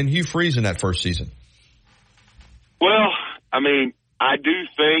Auburn and Hugh Freeze in that first season? Well, I mean, I do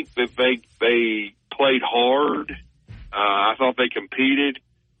think that they played hard. I thought they competed.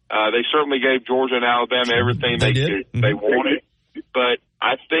 They certainly gave Georgia and Alabama everything they wanted. But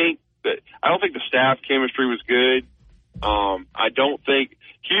I don't think the staff chemistry was good. I don't think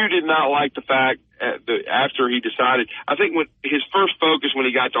Hugh did not like the fact that after he decided. I think when his first focus when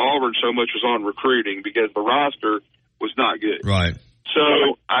he got to Auburn so much was on recruiting because the roster was not good. Right.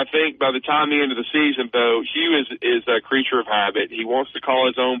 So I think by the time the end of the season, though, Hugh is a creature of habit. He wants to call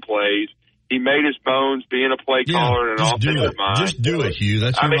his own plays. He made his bones being a play caller and an offensive mind. Just do it, Hugh.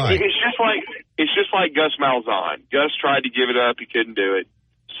 That's your right. It's just like Gus Malzahn. Gus tried to give it up. He couldn't do it.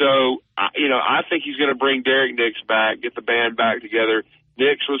 So, I think he's going to bring Derek Nix back, get the band back together.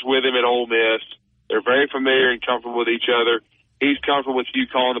 Nix was with him at Ole Miss. They're very familiar and comfortable with each other. He's comfortable with Hugh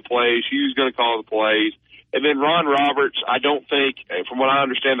calling the plays. Hugh's going to call the plays. And then Ron Roberts, I don't think, from what I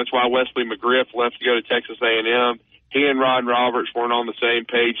understand, that's why Wesley McGriff left to go to Texas A&M. He and Ron Roberts weren't on the same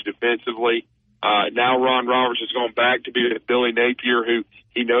page defensively. Now Ron Roberts has gone back to be with Billy Napier, who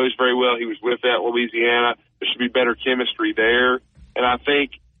he knows very well. He was with at Louisiana. There should be better chemistry there. And I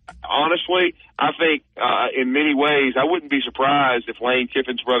think, honestly, in many ways, I wouldn't be surprised if Lane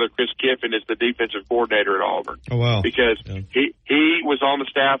Kiffin's brother, Chris Kiffin, is the defensive coordinator at Auburn. Oh, wow. Because he was on the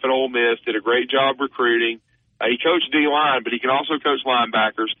staff at Ole Miss, did a great job recruiting. He coached D-line, but he can also coach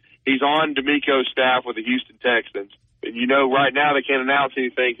linebackers. He's on D'Amico's staff with the Houston Texans. And right now they can't announce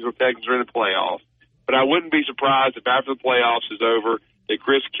anything because the Texans are in the playoffs. But I wouldn't be surprised if after the playoffs is over that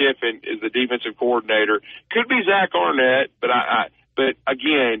Chris Kiffin is the defensive coordinator. Could be Zach Arnett, but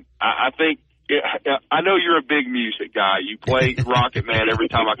again, I think I know you're a big music guy. You play Rocket Man every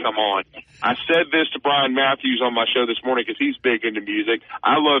time I come on. I said this to Brian Matthews on my show this morning because he's big into music.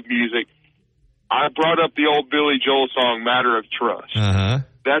 I love music. I brought up the old Billy Joel song, Matter of Trust. Uh-huh.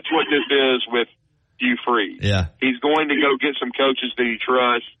 That's what this is with Hugh Freeze. Yeah. He's going to go get some coaches that he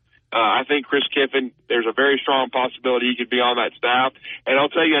trusts. I think Chris Kiffin, there's a very strong possibility he could be on that staff. And I'll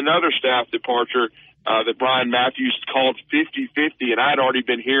tell you another staff departure that Brian Matthews called 50-50, and I had already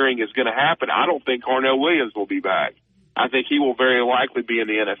been hearing is going to happen. I don't think Carnell Williams will be back. I think he will very likely be in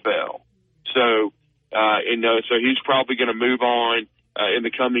the NFL. So, so he's probably going to move on in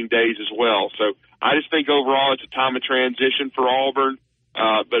the coming days as well. So I just think overall it's a time of transition for Auburn.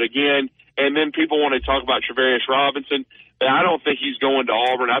 But again, and then people want to talk about Travarius Robinson. I don't think he's going to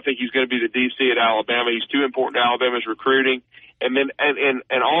Auburn. I think he's going to be the DC at Alabama. He's too important to Alabama's recruiting. And then,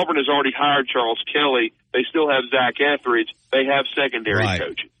 and Auburn has already hired Charles Kelly. They still have Zach Etheridge. They have secondary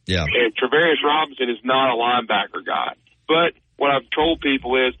coaches. Yeah. And Travarius Robinson is not a linebacker guy. But what I've told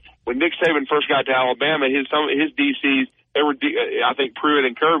people is when Nick Saban first got to Alabama, his DCs, they were, I think Pruitt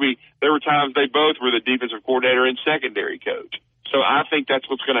and Kirby, there were times they both were the defensive coordinator and secondary coach. So I think that's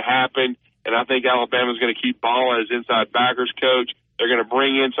what's going to happen. And I think Alabama's going to keep Ball as inside backers coach. They're going to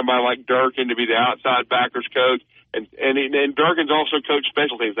bring in somebody like Durkin to be the outside backers coach. And Durkin's also coached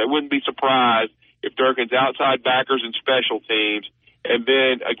special teams. I wouldn't be surprised if Durkin's outside backers and special teams. And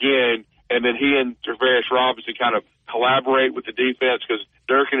then he and Travarius Robinson kind of collaborate with the defense because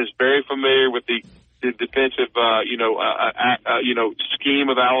Durkin is very familiar with the defensive, scheme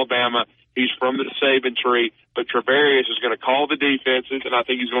of Alabama. He's from the Saban tree, but Travarius is going to call the defenses, and I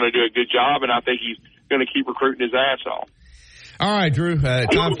think he's going to do a good job, and I think he's going to keep recruiting his ass off. All right, Drew.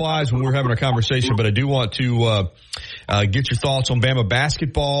 Time flies when we're having a conversation, but I do want to get your thoughts on Bama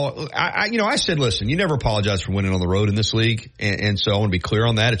basketball. I said, listen, you never apologize for winning on the road in this league. And so I want to be clear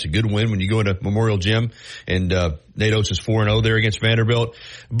on that. It's a good win when you go into Memorial Gym and, Nate Oates is 4-0 there against Vanderbilt.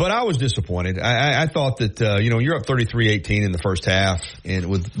 But I was disappointed. I thought that, you're up 33-18 in the first half and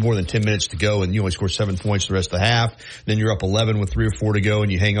with more than 10 minutes to go and you only score 7 points the rest of the half. Then you're up 11 with 3 or 4 to go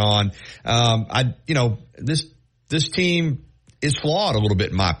and you hang on. This team is flawed a little bit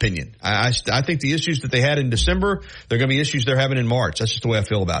in my opinion. I think the issues that they had in December, they're going to be issues they're having in March. That's just the way I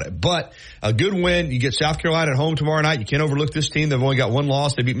feel about it. But a good win. You get South Carolina at home tomorrow night. You can't overlook this team. They've only got one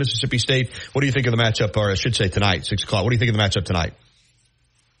loss. They beat Mississippi State. What do you think of the matchup, or I should say tonight, 6 o'clock? What do you think of the matchup tonight?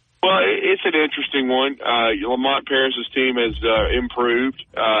 Well, it's an interesting one. Lamont Paris's team has improved.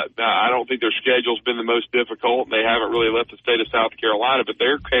 I don't think their schedule's been the most difficult. They haven't really left the state of South Carolina, but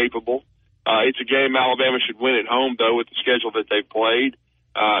they're capable. It's a game Alabama should win at home, though, with the schedule that they've played.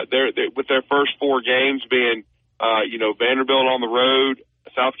 With their first 4 games being, Vanderbilt on the road,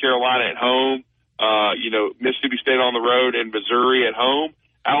 South Carolina at home, Mississippi State on the road, and Missouri at home.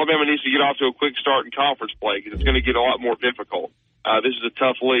 Alabama needs to get off to a quick start in conference play because it's going to get a lot more difficult. This is a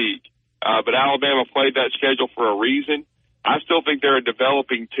tough league. But Alabama played that schedule for a reason. I still think they're a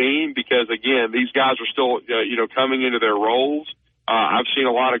developing team because, again, these guys are still, coming into their roles. I've seen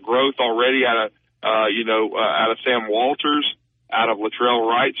a lot of growth already out of Sam Walters, out of Latrell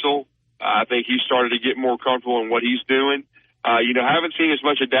Wrightsell. I think he started to get more comfortable in what he's doing. Haven't seen as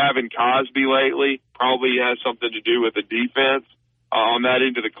much of Davin Cosby lately. Probably has something to do with the defense on that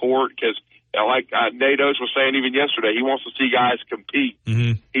end of the court because, like Nate Oates was saying even yesterday, he wants to see guys compete.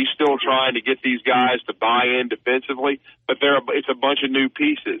 Mm-hmm. He's still trying to get these guys to buy in defensively, but it's a bunch of new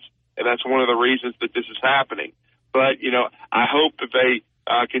pieces, and that's one of the reasons that this is happening. But, I hope that they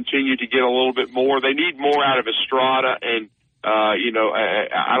continue to get a little bit more. They need more out of Estrada, and, I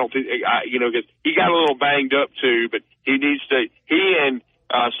don't think, because he got a little banged up too, but he and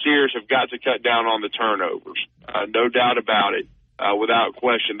Sears have got to cut down on the turnovers. No doubt about it, without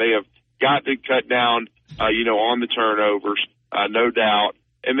question. They have got to cut down, on the turnovers, no doubt.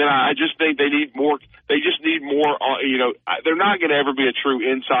 And then I just think they need more. They just need more, they're not going to ever be a true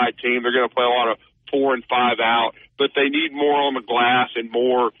inside team. They're going to play a lot of 4 and 5 out, but they need more on the glass and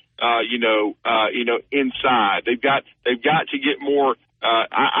more, inside. They've got to get more.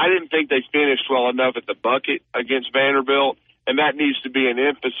 I didn't think they finished well enough at the bucket against Vanderbilt, and that needs to be an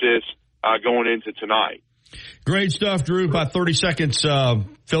emphasis going into tonight. Great stuff, Drew. About 30 seconds.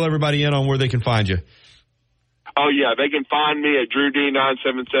 Fill everybody in on where they can find you. Oh, yeah. They can find me at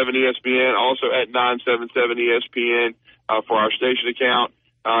DrewD977ESPN, also at 977ESPN for our station account.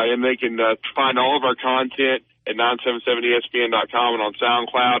 And they can find all of our content at 977ESPN.com and on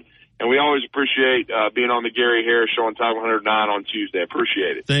SoundCloud. And we always appreciate being on the Gary Harris Show on Tide 109 on Tuesday.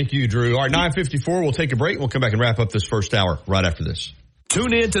 Appreciate it. Thank you, Drew. All right, 9:54. We'll take a break. We'll come back and wrap up this first hour right after this.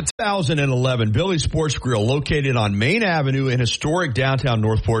 Tune in to 2011. Billy's Sports Grill, located on Main Avenue in historic downtown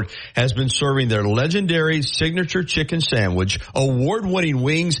Northport, has been serving their legendary signature chicken sandwich, award-winning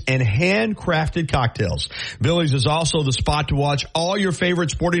wings, and handcrafted cocktails. Billy's is also the spot to watch all your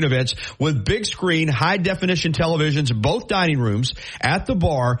favorite sporting events with big screen, high-definition televisions in both dining rooms, at the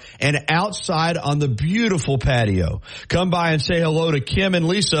bar, and outside on the beautiful patio. Come by and say hello to Kim and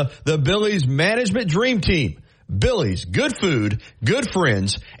Lisa, the Billy's Management Dream Team. Billy's, good food, good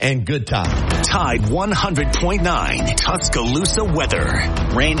friends, and good time. Tide 100.9 Tuscaloosa weather.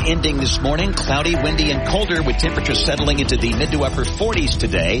 Rain ending this morning, cloudy, windy, and colder with temperatures settling into the mid to upper 40s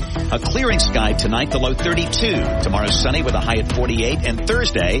today. A clearing sky tonight, the low 32. Tomorrow sunny with a high at 48. And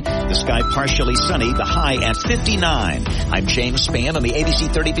Thursday, the sky partially sunny, the high at 59. I'm James Spann on the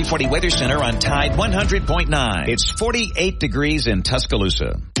ABC 3340 Weather Center on Tide 100.9. It's 48 degrees in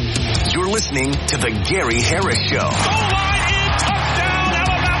Tuscaloosa. You're listening to the Gary Harris Show. Goal line in, touchdown,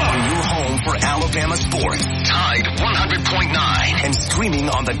 Alabama! Your home for Alabama sports. Tide 100.9 and streaming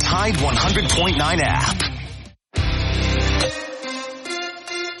on the Tide 100.9 app.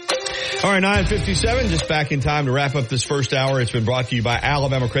 All right, 9:57, just back in time to wrap up this first hour. It's been brought to you by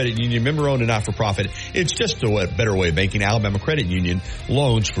Alabama Credit Union, member-owned and not-for-profit. It's just a better way of making Alabama Credit Union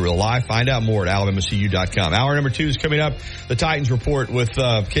loans for real life. Find out more at alabamacu.com. Hour number 2 is coming up. The Titans report with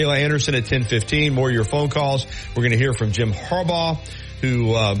Kayla Anderson at 10:15. More of your phone calls. We're going to hear from Jim Harbaugh,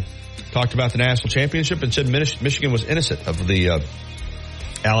 who talked about the national championship and said Michigan was innocent of the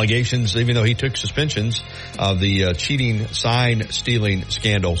allegations, even though he took suspensions of the cheating sign-stealing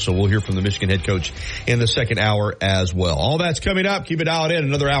scandal. So we'll hear from the Michigan head coach in the second hour as well. All that's coming up. Keep it dialed in.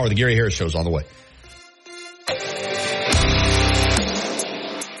 Another hour of the Gary Harris Show is on the way.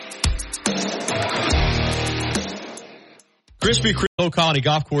 Krispy Kreme Low Colony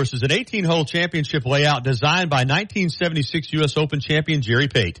Golf Course is an 18-hole championship layout designed by 1976 U.S. Open champion Jerry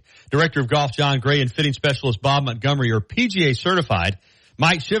Pate. Director of Golf John Gray and fitting specialist Bob Montgomery are PGA certified.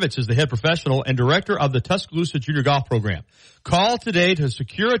 Mike Shivitz is the head professional and director of the Tuscaloosa Junior Golf Program. Call today to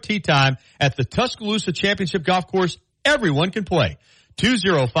secure a tee time at the Tuscaloosa Championship Golf Course. Everyone can play.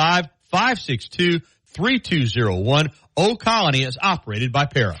 205-562-3201. Old Colony is operated by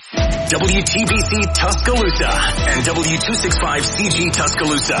Para. WTBC Tuscaloosa and W265CG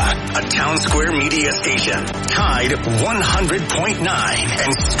Tuscaloosa, a Town Square media station. Tide 100.9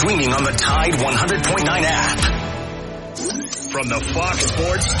 and streaming on the Tide 100.9 app. From the Fox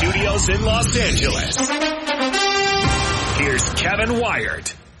Sports Studios in Los Angeles, here's Kevin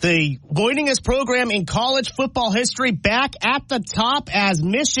Wyatt. The winningest program in college football history back at the top as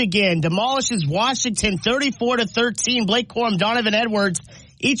Michigan demolishes Washington 34-13. Blake Corum, Donovan Edwards,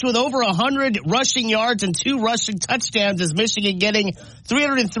 each with over 100 rushing yards and 2 rushing touchdowns as Michigan getting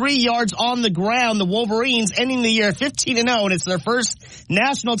 303 yards on the ground. The Wolverines ending the year 15-0, and it's their first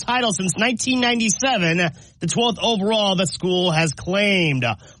national title since 1997. The 12th overall the school has claimed.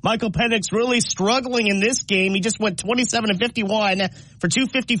 Michael Penix really struggling in this game. He just went 27-51 for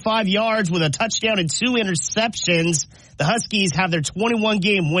 255 yards with a touchdown and 2 interceptions. The Huskies have their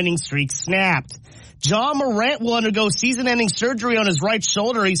 21-game winning streak snapped. John Morant will undergo season-ending surgery on his right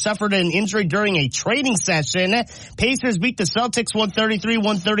shoulder. He suffered an injury during a training session. Pacers beat the Celtics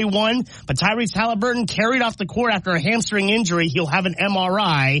 133-131, but Tyrese Halliburton carried off the court after a hamstring injury. He'll have an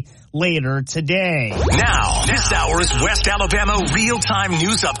MRI later today. Now, this hour's West Alabama real-time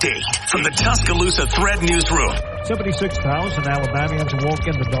news update from the Tuscaloosa Thread Newsroom. 76,000 Alabamians awoke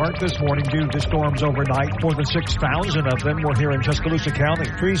in the dark this morning due to storms overnight. More than 6,000 of them were here in Tuscaloosa County.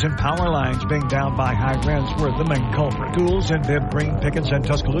 Trees and power lines being down by high winds were the main culprit. Schools in Bibb, Greene, Pickens, and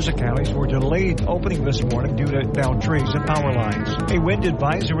Tuscaloosa counties were delayed opening this morning due to downed trees and power lines. A wind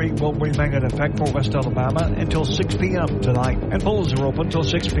advisory will remain in effect for West Alabama until 6 p.m. tonight. And polls are open until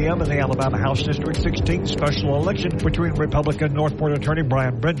 6 p.m. in the Alabama House District 16 special election between Republican Northport Attorney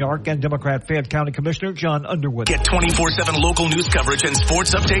Brian Bridnark and Democrat Fayette County Commissioner John Underwood. Get 24/7 local news coverage and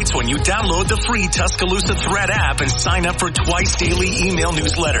sports updates when you download the free Tuscaloosa Thread app and sign up for twice daily email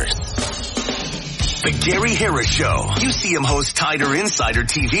newsletters. The Gary Harris Show. UCM host Tider Insider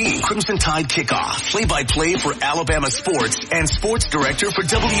TV. Crimson Tide Kickoff. Play-by-play for Alabama sports and sports director for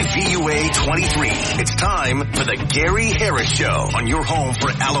WVUA 23. It's time for the Gary Harris Show on your home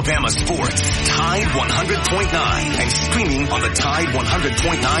for Alabama sports. Tide 100.9 and streaming on the Tide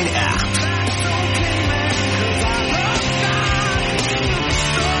 100.9 app.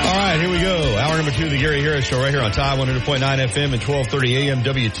 All right, here we go. Hour number 2 of the Gary Harris Show right here on Tide 100.9 FM and 1230 AM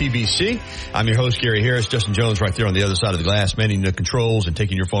WTBC. I'm your host, Gary Harris. Justin Jones right there on the other side of the glass, manning the controls and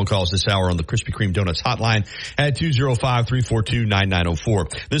taking your phone calls this hour on the Krispy Kreme Donuts hotline at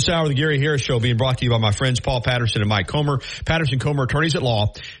 205-342-9904. This hour of the Gary Harris Show being brought to you by my friends Paul Patterson and Mike Comer. Patterson Comer, attorneys at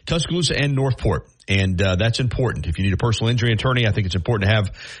law, Tuscaloosa and Northport. And that's important. If you need a personal injury attorney, I think it's important to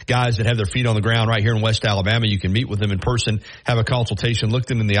have guys that have their feet on the ground right here in West Alabama. You can meet with them in person, have a consultation, look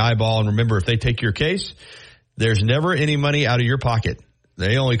them in the eyeball, and remember, if they take your case, there's never any money out of your pocket.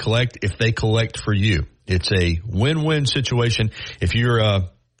 They only collect if they collect for you. It's a win-win situation. If you're a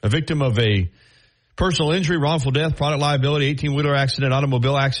victim of a personal injury, wrongful death, product liability, 18-wheeler accident,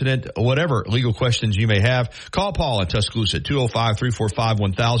 automobile accident, whatever legal questions you may have, call Paul at Tuscaloosa at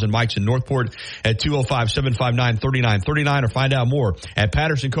 205-345-1000. Mike's in Northport at 205-759-3939 or find out more at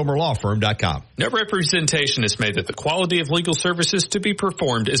PattersonComerLawFirm.com. No representation is made that the quality of legal services to be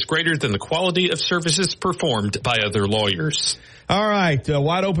performed is greater than the quality of services performed by other lawyers. All right,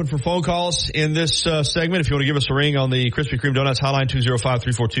 wide open for phone calls in this segment. If you want to give us a ring on the Krispy Kreme Donuts hotline,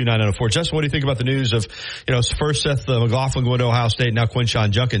 205-342-9904. Justin, what do you think about the news of, first Seth McLaughlin going to Ohio State, now Quinshon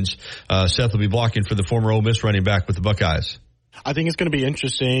Judkins? Seth will be blocking for the former Ole Miss running back with the Buckeyes. I think it's going to be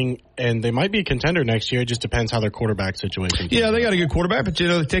interesting, and they might be a contender next year. It just depends how their quarterback situation is. Yeah, they got a good quarterback, but,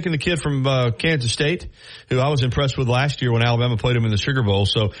 they're taking the kid from Kansas State, who I was impressed with last year when Alabama played him in the Sugar Bowl.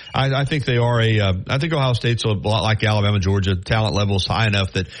 So I think they are I think Ohio State's a lot like Alabama, Georgia. Talent level's high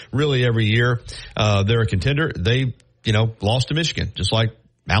enough that really every year they're a contender. They, lost to Michigan, just like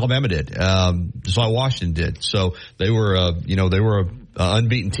Alabama did, just like Washington did. So they were, they were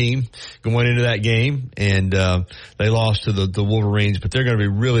unbeaten team going into that game, and they lost to the Wolverines, but they're going to be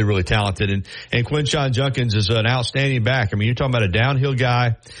really, really talented. And Quinshon Judkins is an outstanding back. I mean, you're talking about a downhill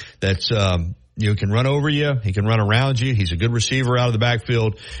guy that's can run over you, he can run around you. He's a good receiver out of the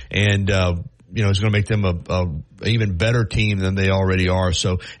backfield, and is going to make them a even better team than they already are.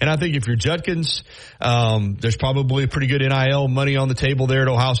 So, and I think if you're Judkins, there's probably pretty good NIL money on the table there at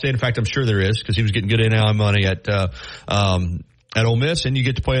Ohio State. In fact, I'm sure there is, because he was getting good NIL money at Ole Miss, and you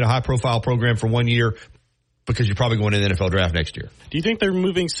get to play in a high profile program for 1 year, because you're probably going to the NFL draft next year. Do you think they're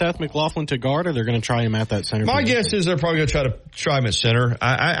moving Seth McLaughlin to guard, or they're going to try him at that center? My guess is they're probably going to try him at center.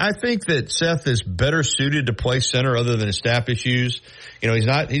 I think that Seth is better suited to play center, other than his staff issues.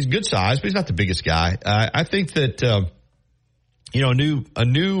 He's good size, but he's not the biggest guy. I think that, a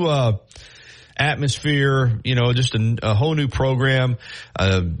new atmosphere, just a whole new program,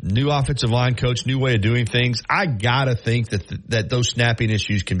 a new offensive line coach, new way of doing things. I gotta think that those snapping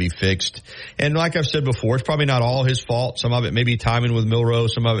issues can be fixed. And like I've said before, it's probably not all his fault. Some of it may be timing with Milroe.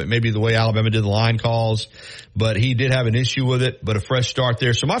 Some of it may be the way Alabama did the line calls. But he did have an issue with it, but a fresh start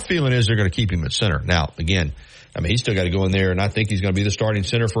there. So my feeling is they're going to keep him at center. Now, again, he's still got to go in there, and I think he's going to be the starting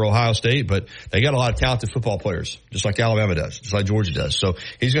center for Ohio State, but they got a lot of talented football players, just like Alabama does, just like Georgia does. So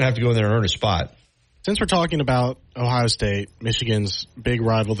he's going to have to go in there and earn a spot. Since we're talking about Ohio State, Michigan's big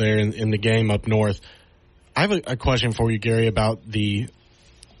rival there in the game up north, I have a question for you, Gary, about the,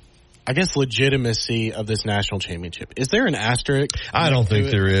 legitimacy of this national championship. Is there an asterisk? I don't think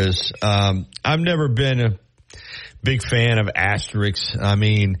there is. I've never been a big fan of asterisks.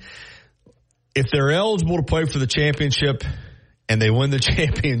 If they're eligible to play for the championship and they win the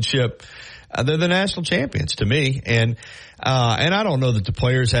championship, they're the national champions to me. And I don't know that the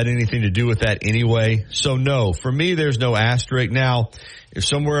players had anything to do with that anyway. So no, for me, there's no asterisk. Now, if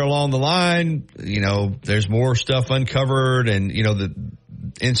somewhere along the line, there's more stuff uncovered and, the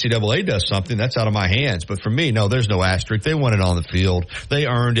NCAA does something, that's out of my hands. But for me, no, there's no asterisk. They won it on the field. They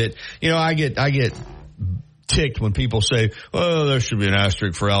earned it. I get ticked when people say, "Oh, there should be an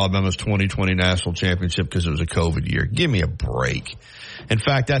asterisk for Alabama's 2020 national championship because it was a COVID year." Give me a break. In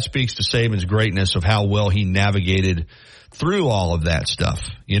fact, that speaks to Saban's greatness of how well he navigated through all of that stuff.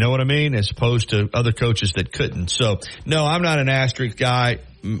 You know what I mean? As opposed to other coaches that couldn't. So, no, I'm not an asterisk guy.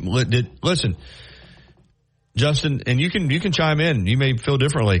 Listen, Justin, and you can chime in. You may feel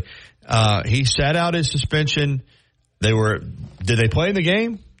differently. He sat out his suspension. Did they play in the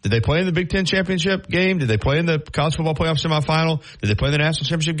game? Did they play in the Big Ten championship game? Did they play in the college football playoff semifinal? Did they play in the national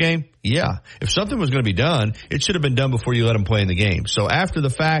championship game? Yeah. If something was going to be done, it should have been done before you let them play in the game. So after the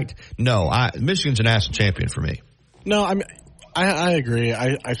fact, no, Michigan's a national champion for me. No, I agree.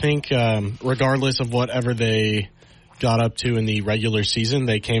 I think regardless of whatever they got up to in the regular season,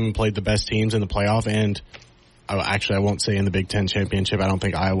 they came and played the best teams in the playoff, and actually, I won't say in the Big Ten championship. I don't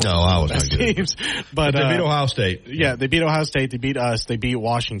think Iowa. No, I was not good. Teams, but they beat Ohio State. Yeah, they beat Ohio State. They beat us. They beat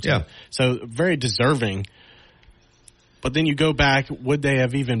Washington. Yeah. So very deserving. But then you go back, would they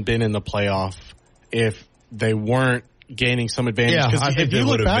have even been in the playoff if they weren't gaining some advantage? Yeah, I think they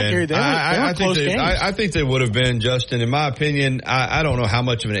would have been. Here, they were close games. I think they would have been, Justin. In my opinion, I don't know how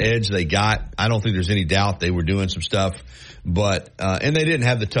much of an edge they got. I don't think there's any doubt they were doing some stuff. But and they didn't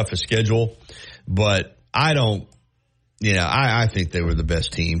have the toughest schedule. But I think they were the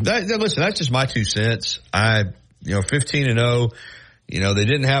best team. Listen, that's just my 2 cents. 15-0. They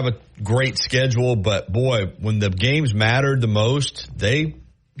didn't have a great schedule, but boy, when the games mattered the most, they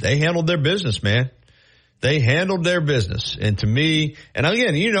handled their business, man. They handled their business. And to me, and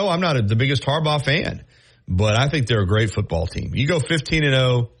again, I'm not the biggest Harbaugh fan, but I think they're a great football team. You go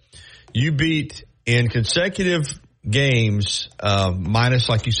 15-0, you beat in consecutive games, minus,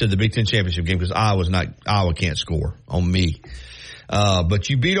 like you said, the Big Ten championship game, because Iowa can't score on me. But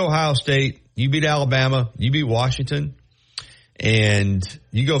you beat Ohio State, you beat Alabama, you beat Washington, and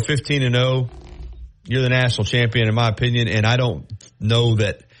you go 15-0, you're the national champion, in my opinion. And I don't know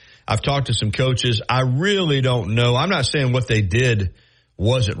that. I've talked to some coaches. I really don't know. I'm not saying what they did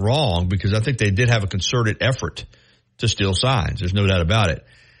wasn't wrong, because I think they did have a concerted effort to steal signs. There's no doubt about it.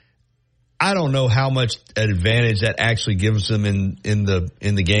 I don't know how much advantage that actually gives them in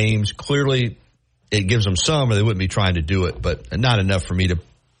the games. Clearly, it gives them some, or they wouldn't be trying to do it, but not enough for me to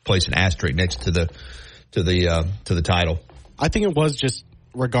place an asterisk next to the title. I think it was just,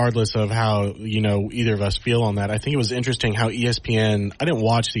 regardless of how either of us feel on that, I think it was interesting how ESPN. I didn't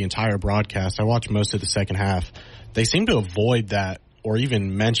watch the entire broadcast. I watched most of the second half. They seemed to avoid that or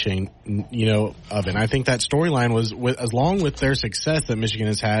even mention of it. And I think that storyline was along with their success that Michigan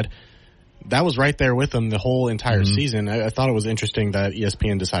has had. That was right there with them the whole entire season. I thought it was interesting that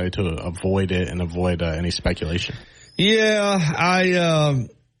ESPN decided to avoid it and avoid any speculation. Yeah,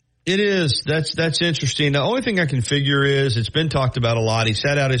 it is. That's interesting. The only thing I can figure is it's been talked about a lot. He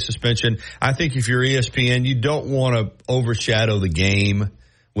sat out his suspension. I think if you're ESPN, you don't want to overshadow the game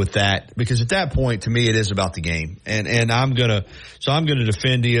with that, because at that point, to me, it is about the game. And I'm going to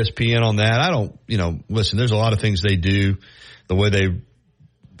defend ESPN on that. I don't, listen, there's a lot of things they do, the way they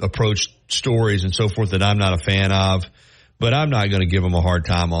approach stories and so forth that I'm not a fan of, but I'm not going to give them a hard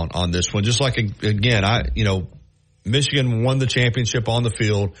time on this one. Just like, again, Michigan won the championship on the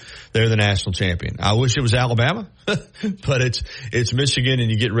field. They're the national champion. I wish it was Alabama, but it's Michigan,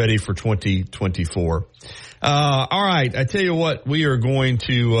 and you get ready for 2024. All right. I tell you what, we are going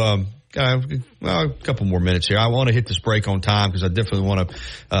to, a couple more minutes here. I want to hit this break on time because I definitely want to,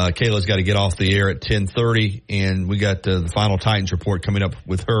 Kayla's got to get off the air at 10:30, and we got the final Titans report coming up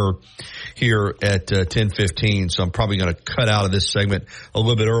with her here at 10:15. So I'm probably going to cut out of this segment a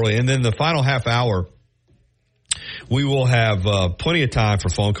little bit early. And then the final half hour, we will have plenty of time for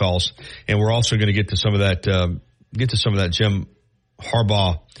phone calls, and we're also going to get to some of that Jim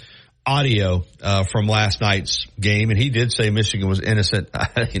Harbaugh audio from last night's game, and he did say Michigan was innocent,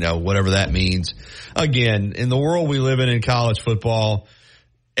 whatever that means. Again, in the world we live in college football,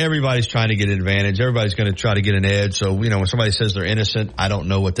 everybody's trying to get an advantage. Everybody's going to try to get an edge. So, when somebody says they're innocent, I don't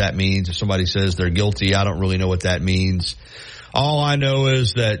know what that means. If somebody says they're guilty, I don't really know what that means. All I know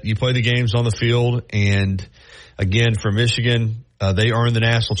is that you play the games on the field, and again, for Michigan, they earned the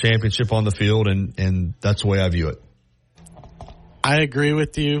national championship on the field, and that's the way I view it. I agree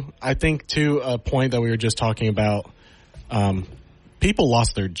with you. I think, to a point that we were just talking about, people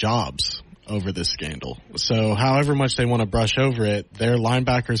lost their jobs over this scandal. So however much they want to brush over it, their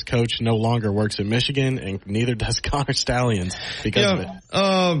linebackers coach no longer works at Michigan, and neither does Connor Stallions because of it.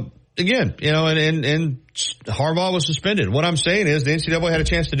 Again, and Harbaugh was suspended. What I'm saying is the NCAA had a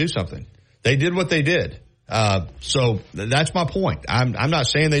chance to do something. They did what they did. So that's my point. I'm not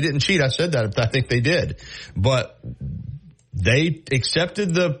saying they didn't cheat. I said that. I think they did. But they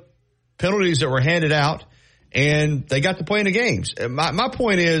accepted the penalties that were handed out, and they got to play in the games. My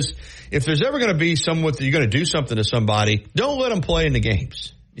point is, if there's ever going to be someone that you're going to do something to somebody, don't let them play in the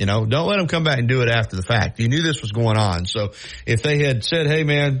games. Don't let them come back and do it after the fact. You knew this was going on. So if they had said, "Hey,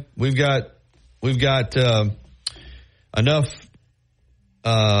 man, we've got enough."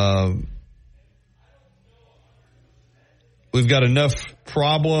 We've got enough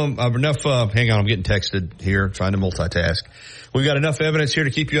hang on, I'm getting texted here, trying to multitask. We've got enough evidence here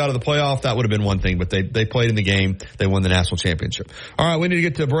to keep you out of the playoff. That would have been one thing, but they played in the game. They won the national championship. All right, we need to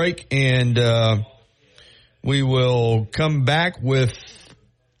get to a break, and we will come back with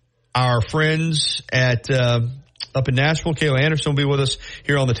our friends up in Nashville. Kayla Anderson will be with us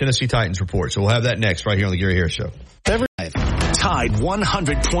here on the Tennessee Titans Report. So we'll have that next right here on the Gary Harris Show. Tide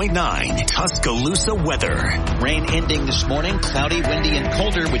 100.9 Tuscaloosa weather. Rain ending this morning, cloudy, windy, and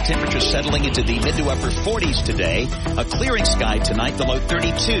colder with temperatures settling into the mid to upper 40s today. A clearing sky tonight, the low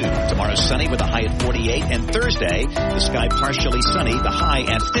 32. Tomorrow sunny with a high at 48. And Thursday, the sky partially sunny, the high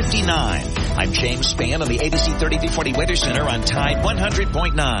at 59. I'm James Spann on the ABC 3240 Weather Center on Tide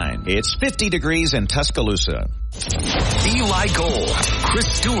 100.9. It's 50 degrees in Tuscaloosa. Eli Gold, Chris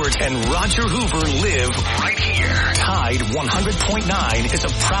Stewart, and Roger Hoover live right here. Tide 100.9 is a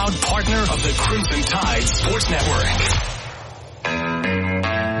proud partner of the Crimson Tide Sports Network.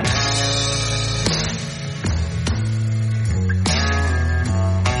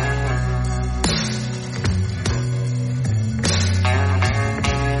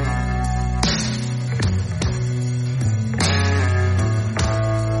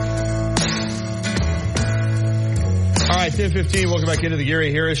 All right, 10:15. Welcome back into the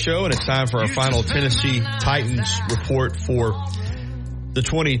Gary Harris Show, and it's time for our final Tennessee Titans report for the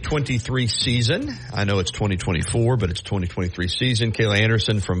 2023 season. I know it's 2024, but it's 2023 season. Kayla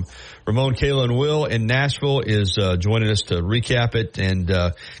Anderson from Ramon, Kayla, and Will in Nashville is joining us to recap it and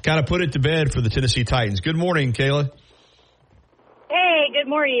kind of put it to bed for the Tennessee Titans. Good morning, Kayla. Hey, good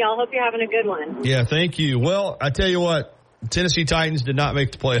morning, y'all. Hope you're having a good one. Yeah, thank you. Well, I tell you what, Tennessee Titans did not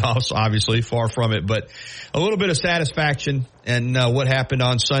make the playoffs, obviously, far from it, but a little bit of satisfaction and what happened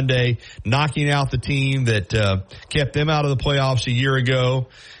on Sunday, knocking out the team that kept them out of the playoffs a year ago.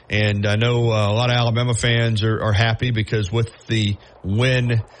 And I know a lot of Alabama fans are happy because with the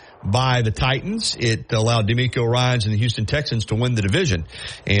win by the Titans, it allowed DeMeco Ryans and the Houston Texans to win the division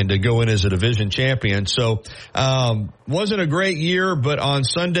and to go in as a division champion. So, wasn't a great year, but on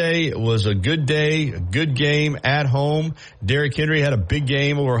Sunday it was a good day, a good game at home. Derrick Henry had a big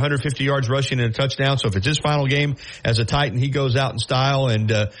game, over 150 yards rushing and a touchdown. So if it's his final game as a Titan, he goes out in style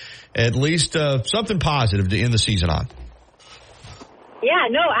and, at least, something positive to end the season on. Yeah,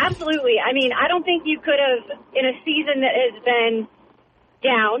 no, absolutely. I mean, I don't think you could have, in a season that has been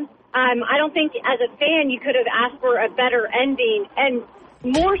down, I don't think as a fan you could have asked for a better ending, and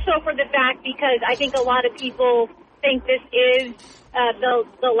more so for the fact because I think a lot of people think this is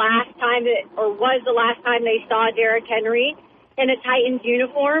the last time was the last time they saw Derrick Henry in a Titans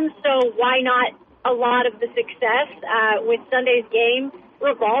uniform. So why not a lot of the success with Sunday's game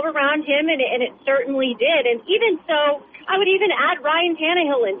revolve around him? And it certainly did. And even so, I would even add Ryan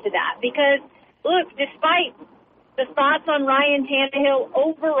Tannehill into that because, look, despite the thoughts on Ryan Tannehill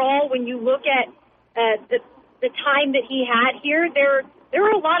overall, when you look at the time that he had here, there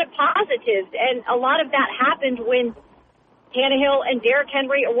were a lot of positives, and a lot of that happened when Tannehill and Derrick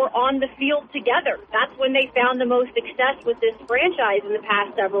Henry were on the field together. That's when they found the most success with this franchise in the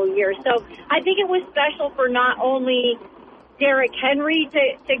past several years. So I think it was special for not only Derrick Henry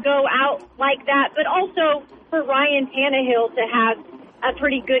to go out like that, but also for Ryan Tannehill to have a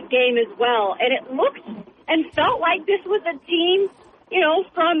pretty good game as well. And it looked and felt like this was a team,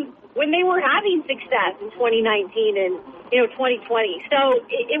 from when they were having success in 2019 and, 2020. So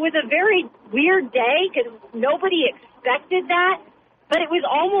it was a very weird day because nobody expected that, but it was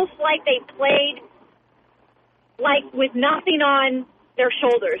almost like they played like with nothing on their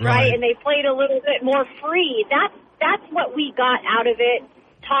shoulders, right? And they played a little bit more free. That's what we got out of it,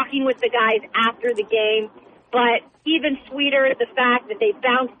 talking with the guys after the game. But even sweeter is the fact that they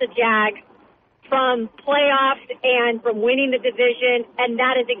bounced the Jags from playoffs and from winning the division, and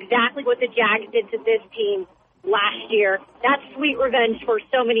that is exactly what the Jags did to this team last year. That's sweet revenge for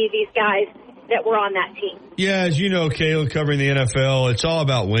so many of these guys that were on that team. Yeah, as you know, Kayla, covering the NFL, it's all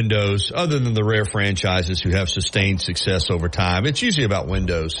about windows. Other than the rare franchises who have sustained success over time, it's usually about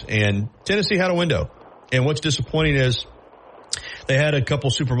windows. And Tennessee had a window. And what's disappointing is they had a couple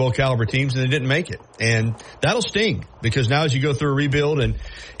Super Bowl caliber teams and they didn't make it. And that'll sting because now as you go through a rebuild and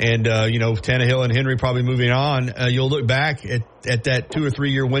Tannehill and Henry probably moving on, you'll look back at that 2 or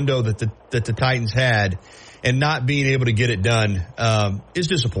 3 year window that the Titans had, and not being able to get it done is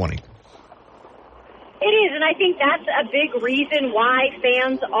disappointing. It is, and I think that's a big reason why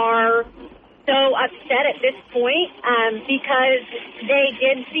fans are so upset at this point, because they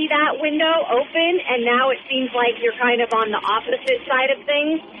did see that window open, and now it seems like you're kind of on the opposite side of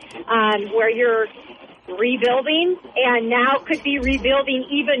things, where you're rebuilding, and now could be rebuilding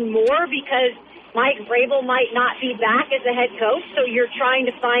even more because Mike Vrabel might not be back as a head coach, so you're trying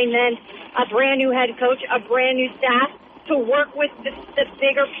to find then a brand new head coach, a brand new staff to work with the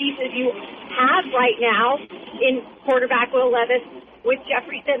bigger pieces you have right now in quarterback Will Levis with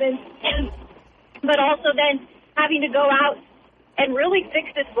Jeffrey Simmons, but also then having to go out and really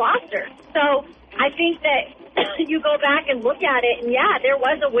fix this roster. So I think that you go back and look at it, and yeah, there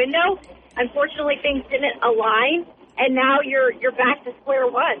was a window. Unfortunately, things didn't align, and now you're back to square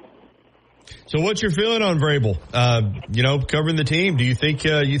one. So what's your feeling on Vrabel? Covering the team. Do you think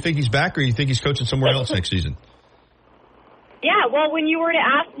he's back, or you think he's coaching somewhere else next season? Yeah, well, when you were to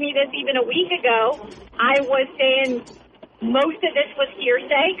ask me this even a week ago, I was saying most of this was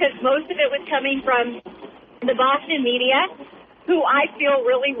hearsay because most of it was coming from the Boston media, who I feel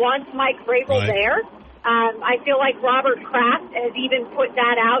really wants Mike Vrabel there. I feel like Robert Kraft has even put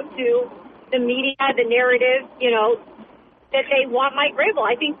that out to the media, the narrative, that they want Mike Vrabel.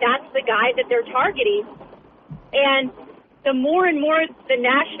 I think that's the guy that they're targeting. And the more and more the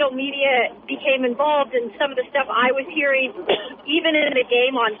national media became involved in some of the stuff I was hearing, even in the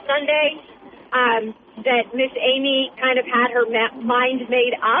game on Sunday, that Miss Amy kind of had her mind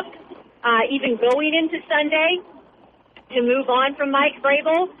made up, even going into Sunday, to move on from Mike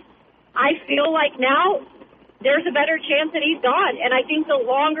Vrabel. I feel like now there's a better chance that he's gone. And I think the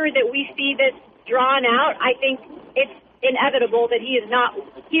longer that we see this drawn out, I think it's inevitable that he is not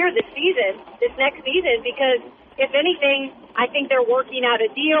here this next season, because if anything, I think they're working out a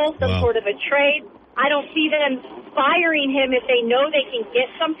deal, some sort of a trade. I don't see them firing him if they know they can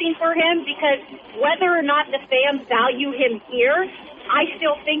get something for him, because whether or not the fans value him here, I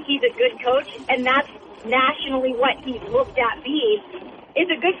still think he's a good coach, and that's nationally what he's looked at being. Is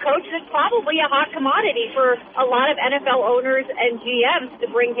a good coach that's probably a hot commodity for a lot of NFL owners and GMs to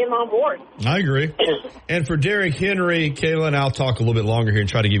bring him on board. I agree. And for Derrick Henry, Kayla, and I'll talk a little bit longer here and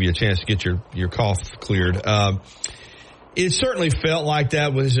try to give you a chance to get your cough cleared. It certainly felt like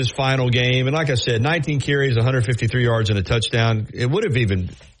that was his final game. And like I said, 19 carries, 153 yards, and a touchdown. It would have even,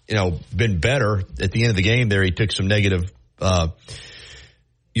 been better at the end of the game there. He took some negative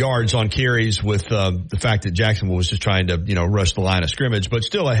yards on carries with the fact that Jacksonville was just trying to, rush the line of scrimmage. But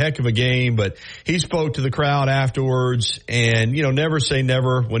still a heck of a game. But he spoke to the crowd afterwards, and, never say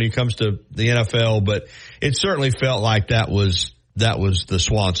never when it comes to the NFL. But it certainly felt like that was the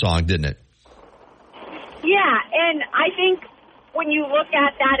swan song, didn't it? Yeah, and I think when you look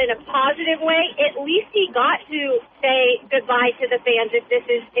at that in a positive way, at least he got to say goodbye to the fans if this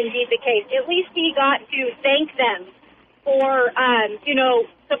is indeed the case. At least he got to thank them for,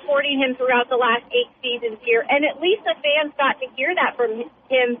 supporting him throughout the last 8 seasons here. And at least the fans got to hear that from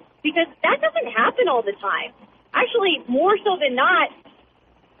him, because that doesn't happen all the time. Actually, more so than not,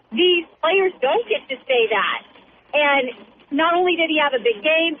 these players don't get to say that. And not only did he have a big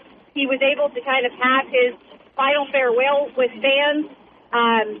game, he was able to kind of have his final farewell with fans.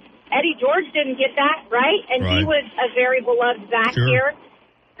 Eddie George didn't get that, right? And he was a very beloved back here.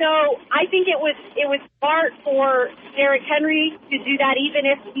 So I think it was smart for Derrick Henry to do that, even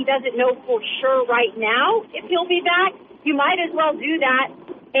if he doesn't know for sure right now if he'll be back. You might as well do that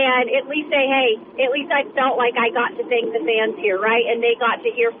and at least say, hey, at least I felt like I got to thank the fans here, right? And they got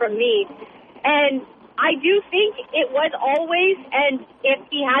to hear from me. And I do think it was always, and if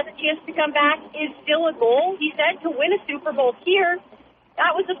he has a chance to come back, is still a goal. He said to win a Super Bowl here,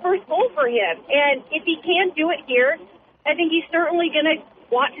 that was the first goal for him. And if he can't do it here, I think he's certainly going to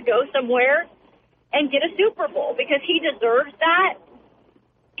want to go somewhere and get a Super Bowl because he deserves that.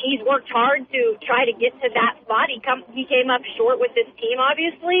 He's worked hard to try to get to that spot. He came up short with this team,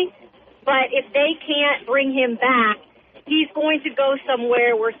 obviously. But if they can't bring him back, he's going to go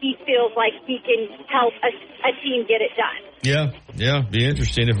somewhere where he feels like he can help a team get it done. Yeah. Be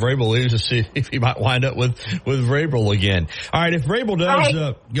interesting if Vrabel leaves to see if he might wind up with Vrabel again. All right, if Vrabel does,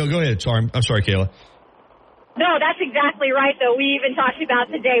 go ahead. I'm sorry, Kayla. No, that's exactly right, though. We even talked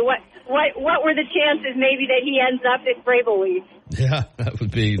about today what were the chances maybe that he ends up if Vrabel leaves. Yeah, that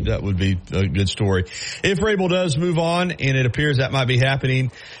would be a good story. If Vrabel does move on, and it appears that might be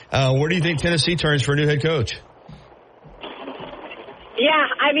happening, where do you think Tennessee turns for a new head coach? Yeah,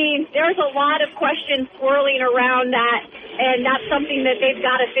 I mean, there's a lot of questions swirling around that, and that's something that they've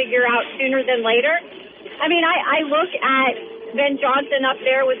got to figure out sooner than later. I mean, I look at Ben Johnson up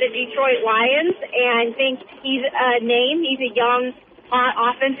there with the Detroit Lions and think he's a name. He's a young,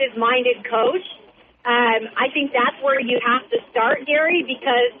 offensive-minded coach. I think that's where you have to start, Gary,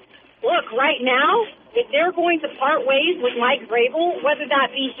 because, look, right now, if they're going to part ways with Mike Vrabel, whether that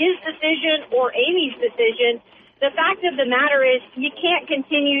be his decision or Amy's decision, the fact of the matter is you can't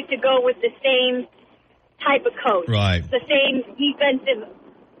continue to go with the same type of coach, the same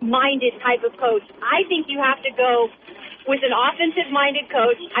defensive-minded type of coach. I think you have to go with an offensive-minded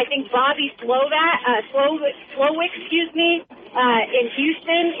coach. I think Bobby Slowick, in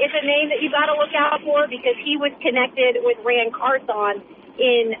Houston is a name that you got to look out for because he was connected with Ran Carthon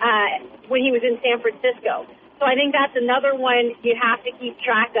when he was in San Francisco. So I think that's another one you have to keep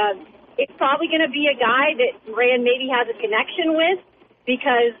track of. It's probably going to be a guy that Ran maybe has a connection with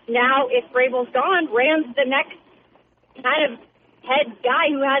because now if Vrabel's gone, Ran's the next kind of head guy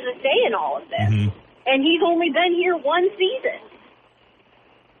who has a say in all of this. Mm-hmm. And he's only been here one season.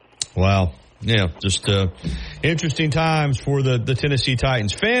 Wow. Yeah, just interesting times for the Tennessee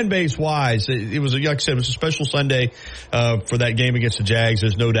Titans. Fan base wise, it was, like I said, it was a special Sunday for that game against the Jags.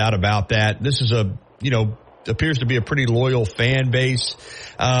 There's no doubt about that. This is appears to be a pretty loyal fan base.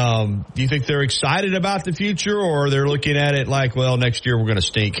 Do you think they're excited about the future, or they're looking at it like, well, next year we're going to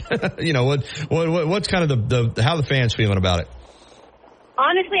stink? What's kind of how the fans feeling about it?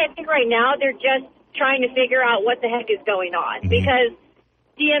 Honestly, I think right now they're just trying to figure out what the heck is going on because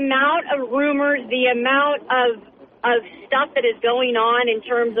the amount of rumors, the amount of stuff that is going on in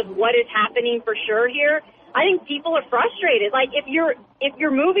terms of what is happening for sure here, I think people are frustrated. Like if you're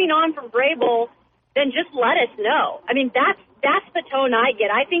moving on from Vrabel, then just let us know. I mean, that's the tone I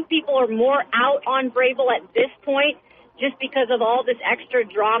get. I think people are more out on Vrabel at this point just because of all this extra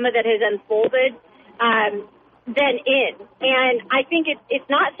drama that has unfolded than in. And I think it's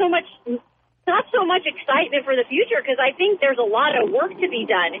not so much excitement for the future because I think there's a lot of work to be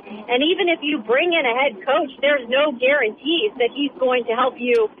done. And even if you bring in a head coach, there's no guarantees that he's going to help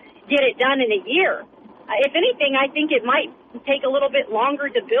you get it done in a year. If anything, I think it might take a little bit longer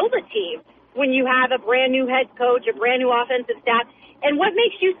to build a team when you have a brand new head coach, a brand new offensive staff. And what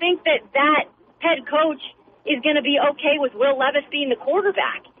makes you think that head coach is going to be okay with Will Levis being the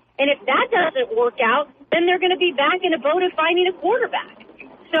quarterback? And if that doesn't work out, then they're going to be back in a boat of finding a quarterback.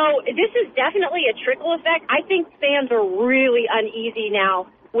 So this is definitely a trickle effect. I think fans are really uneasy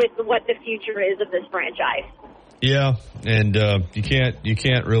now with what the future is of this franchise. Yeah, and you can't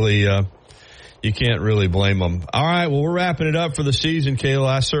really blame them. All right, well, we're wrapping it up for the season, Kayla.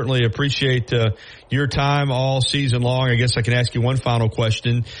 I certainly appreciate your time all season long. I guess I can ask you one final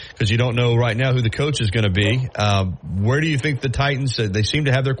question because you don't know right now who the coach is going to be. Where do you think the Titans, they seem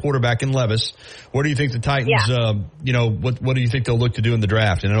to have their quarterback in Levis. Where do you think the Titans, what do you think they'll look to do in the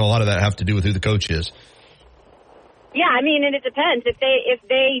draft? And I know a lot of that have to do with who the coach is. Yeah, I mean, and it depends. If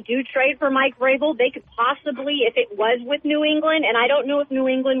they do trade for Mike Vrabel, they could possibly, if it was with New England, and I don't know if New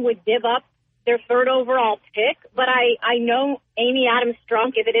England would give up their 3rd overall pick, but I know Amy Adams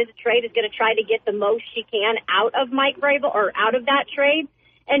Strunk, if it is a trade, is going to try to get the most she can out of Mike Vrabel or out of that trade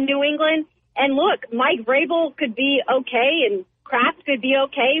in New England. And look, Mike Vrabel could be okay, and Kraft could be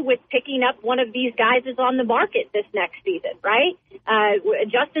okay with picking up one of these guys that's on the market this next season, right?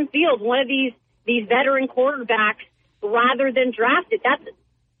 Justin Fields, one of these veteran quarterbacks, rather than draft it.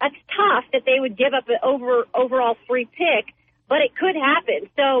 That's tough that they would give up an overall free pick, but it could happen.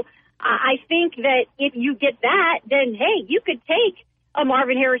 So I think that if you get that, then, hey, you could take a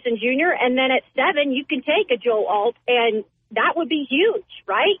Marvin Harrison Jr., and then at 7, you can take a Joe Alt, and that would be huge,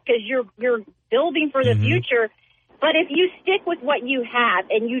 right? Because you're building for the future. But if you stick with what you have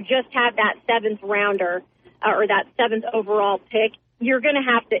and you just have that 7th rounder or that 7th overall pick, you're going to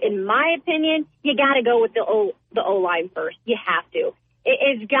have to, in my opinion, you got to go with the O-line first. You have to.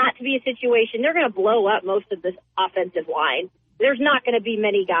 It's got to be a situation. They're going to blow up most of this offensive line. There's not going to be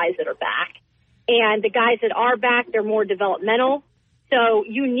many guys that are back. And the guys that are back, they're more developmental. So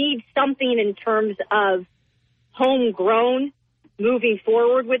you need something in terms of homegrown moving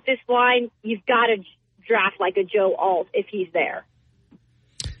forward with this line. You've got to draft like a Joe Alt if he's there.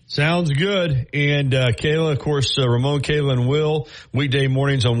 Sounds good. And Kayla, of course, Ramon, Kayla, and Will, weekday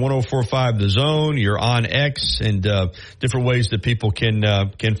mornings on 104.5 The Zone. You're on X, and different ways that people can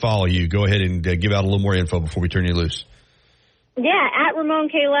follow you. Go ahead and give out a little more info before we turn you loose. Yeah, at Ramon,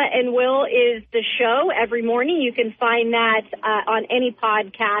 Kayla, and Will is the show every morning. You can find that on any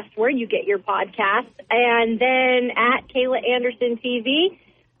podcast where you get your podcasts. And then at Kayla Anderson TV,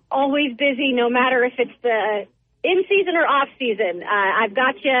 always busy no matter if it's the in-season or off-season. I've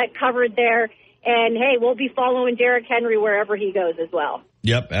got you covered there. And, hey, we'll be following Derrick Henry wherever he goes as well.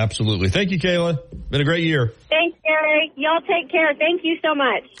 Yep, absolutely. Thank you, Kayla. Been a great year. Thanks, Gary. Y'all take care. Thank you so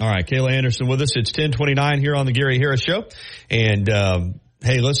much. All right, Kayla Anderson with us. It's 10:29 here on the Gary Harris Show. And,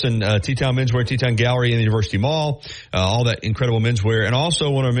 hey, listen, T-Town Menswear, T-Town Gallery in the University Mall, all that incredible menswear. And also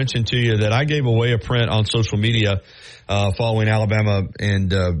want to mention to you that I gave away a print on social media following Alabama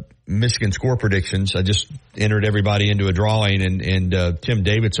and Michigan score predictions. I just entered everybody into a drawing, and Tim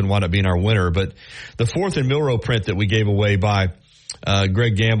Davidson wound up being our winner. But the 4th and Milroe print that we gave away by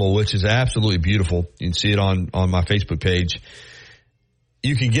Greg Gamble, which is absolutely beautiful. You can see it on my Facebook page.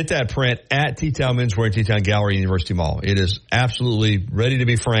 You can get that print at T-Town Menswear and T-Town Gallery in University Mall. It is absolutely ready to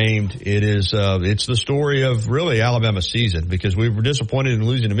be framed. It is, it's the story of really Alabama's season, because we were disappointed in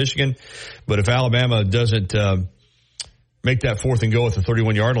losing to Michigan. But if Alabama doesn't, make that 4th and go at the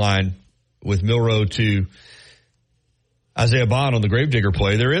 31-yard line with Milroe to Isaiah Bond on the Gravedigger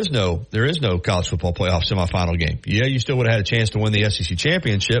play, there is no college football playoff semifinal game. Yeah, you still would have had a chance to win the SEC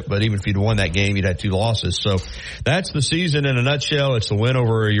championship, but even if you'd won that game, you'd had 2 losses. So that's the season in a nutshell. It's the win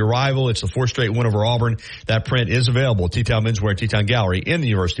over your rival. It's the 4th straight win over Auburn. That print is available at T-Town Menswear and T-Town Gallery in the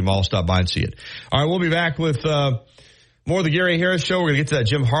University Mall. Stop by and see it. All right, we'll be back with more of the Gary Harris Show. We're going to get to that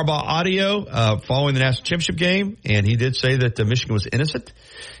Jim Harbaugh audio following the national championship game, and he did say that Michigan was innocent.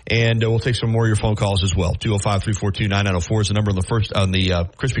 And we'll take some more of your phone calls as well. 205-342-9904 is the number on the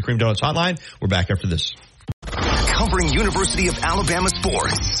Krispy Kreme Donuts hotline. We're back after this. Covering University of Alabama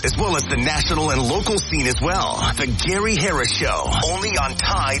sports, as well as the national and local scene as well. The Gary Harris Show, only on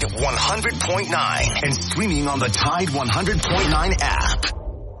Tide 100.9 and streaming on the Tide 100.9 app.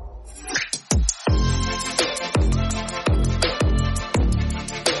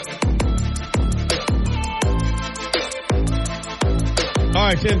 All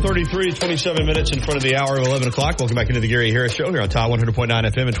right, 10:33, 27 minutes in front of the hour of 11 o'clock. Welcome back into the Gary Harris Show here on Tide 100.9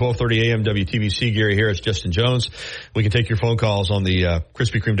 FM and 1230 AM WTBC. Gary Harris, Justin Jones. We can take your phone calls on the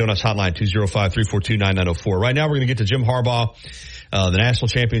Krispy Kreme Donuts hotline, 205-342-9904. Right now, we're going to get to Jim Harbaugh, the national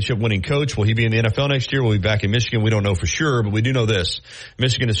championship winning coach. Will he be in the NFL next year? Will he be back in Michigan? We don't know for sure, but we do know this.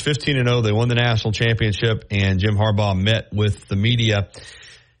 Michigan is 15-0. They won the national championship, and Jim Harbaugh met with the media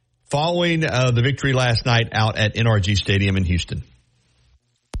following the victory last night out at NRG Stadium in Houston.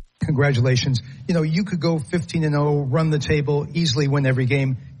 Congratulations. You know, you could go 15-0, run the table, easily win every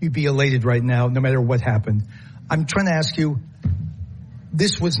game. You'd be elated right now, no matter what happened. I'm trying to ask you,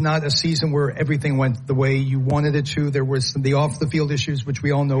 this was not a season where everything went the way you wanted it to. There was the off-the-field issues, which we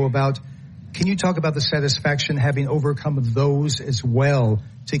all know about. Can you talk about the satisfaction having overcome those as well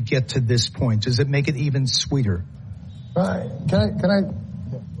to get to this point? Does it make it even sweeter? Right. Can I?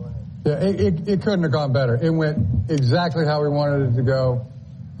 Yeah, it couldn't have gone better. It went exactly how we wanted it to go.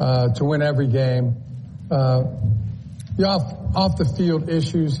 To win every game. The off the field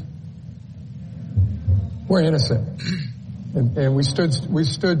issues, we're innocent. And we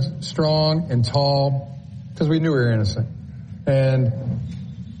stood strong and tall because we knew we were innocent. And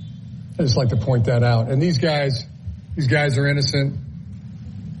I just like to point that out. And these guys are innocent.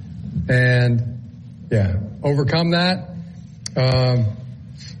 And, yeah, overcome that. It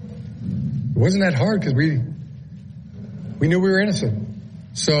wasn't that hard because we knew we were innocent.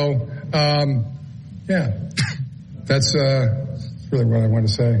 So, yeah, that's really what I want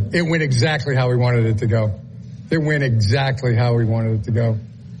to say. It went exactly how we wanted it to go. It went exactly how we wanted it to go.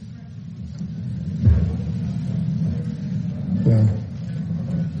 Yeah.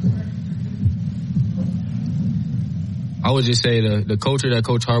 I would just say the culture that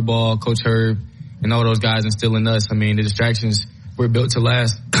Coach Harbaugh, Coach Herb, and all those guys instill in us. I mean, the distractions, we're built to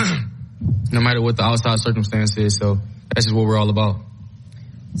last no matter what the outside circumstance is. So that's just what we're all about.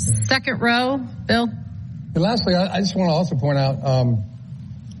 Second row, Bill. And lastly, I just want to also point out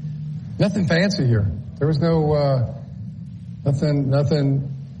nothing fancy here. There was no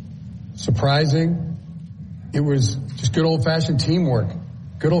nothing surprising. It was just good old-fashioned teamwork,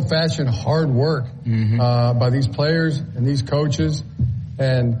 good old-fashioned hard work by these players and these coaches.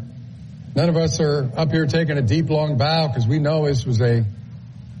 And none of us are up here taking a deep, long bow because we know this was good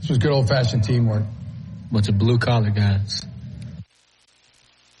old-fashioned teamwork. Bunch of blue-collar guys.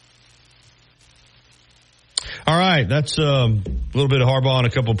 All right, that's a little bit of Harbaugh on a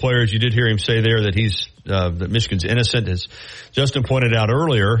couple of players. You did hear him say there that that Michigan's innocent. As Justin pointed out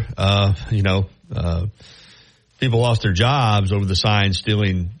earlier, people lost their jobs over the sign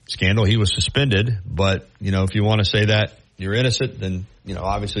stealing scandal. He was suspended, but if you want to say that you're innocent, then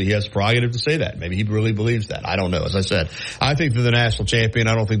obviously he has the prerogative to say that. Maybe he really believes that. I don't know. As I said, I think they're the national champion.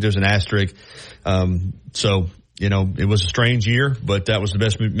 I don't think there's an asterisk. It was a strange year, but that was the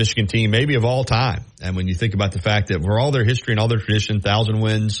best Michigan team maybe of all time. And when you think about the fact that for all their history and all their tradition, 1,000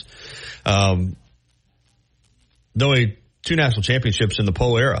 wins, only 2 national championships in the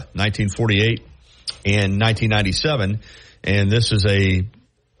Poe era, 1948 and 1997. And this is a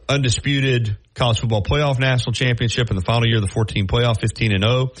undisputed college football playoff national championship in the final year of the 14 playoff,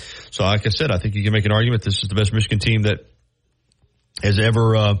 15-0. So like I said, I think you can make an argument this is the best Michigan team that has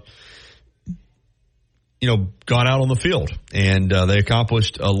ever gone out on the field, and they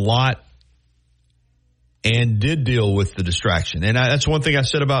accomplished a lot and did deal with the distraction. And that's one thing I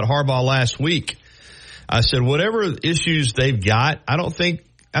said about Harbaugh last week. I said, whatever issues they've got, I think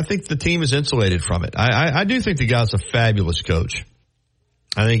the team is insulated from it. I do think the guy's a fabulous coach.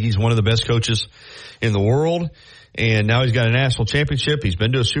 I think he's one of the best coaches in the world, and now he's got a national championship. He's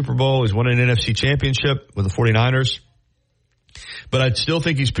been to a Super Bowl. He's won an NFC championship with the 49ers. But I still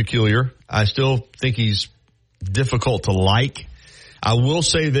think he's peculiar. I still think he's difficult to like. I will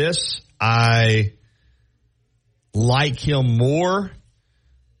say this. I like him more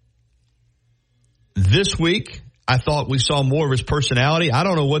this week. I thought we saw more of his personality. I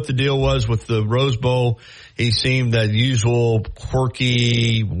don't know what the deal was with the Rose Bowl. He seemed that usual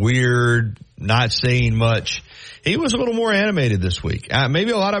quirky, weird, not saying much. He was a little more animated this week.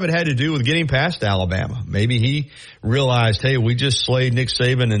 Maybe a lot of it had to do with getting past Alabama. Maybe he realized, hey, we just slayed Nick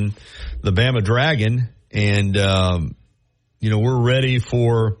Saban and the Bama Dragon, and, we're ready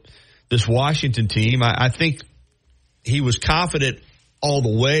for this Washington team. I think he was confident all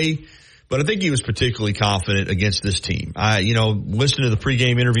the way, but I think he was particularly confident against this team. Listening to the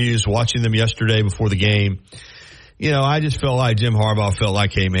pregame interviews, watching them yesterday before the game, I just felt like Jim Harbaugh felt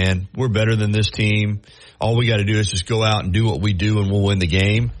like, hey, man, we're better than this team. All we got to do is just go out and do what we do, and we'll win the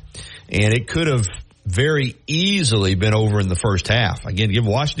game. And it could have very easily been over in the first half. Again, give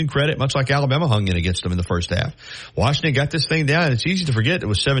Washington credit, much like Alabama hung in against them in the first half. Washington got this thing down, and it's easy to forget it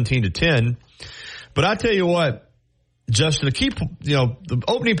was 17-10. But I tell you what, Justin, to keep, the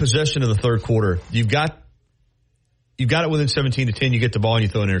opening possession of the third quarter, you've got it within 17-10. You get the ball and you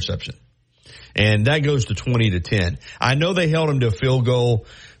throw an interception, and that goes to 20-10. I know they held them to a field goal,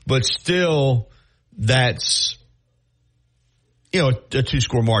 but still, that's a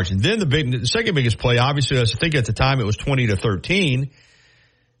 2-score margin. Then the second biggest play, obviously, I think at the time it was 20-13.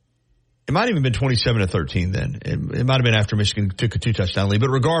 It might have even been 27-13 then. It might have been after Michigan took a 2-touchdown lead. But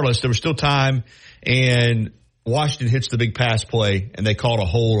regardless, there was still time, and Washington hits the big pass play, and they called a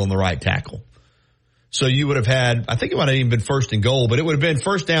hold on the right tackle. So you would have had, I think it might have even been 1st and goal, but it would have been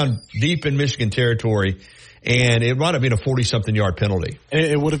first down deep in Michigan territory, and it might have been a 40-something yard penalty.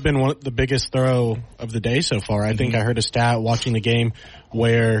 It would have been the biggest throw of the day so far. I think I heard a stat watching the game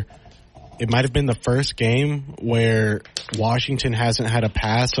where it might have been the first game where Washington hasn't had a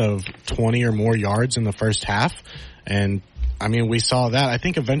pass of 20 or more yards in the first half. And, we saw that. I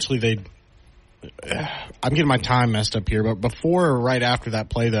think eventually I'm getting my time messed up here, but before or right after that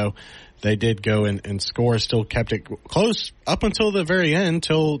play, though, they did go and score, still kept it close up until the very end,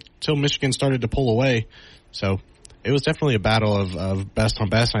 till Michigan started to pull away. So it was definitely a battle of best on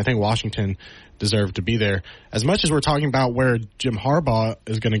best, and I think Washington deserved to be there. As much as we're talking about where Jim Harbaugh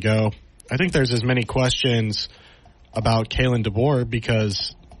is going to go, I think there's as many questions about Kalen DeBoer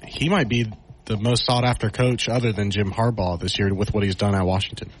because he might be the most sought-after coach other than Jim Harbaugh this year with what he's done at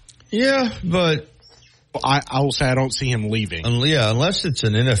Washington. Yeah, but I will say I don't see him leaving. Yeah, unless it's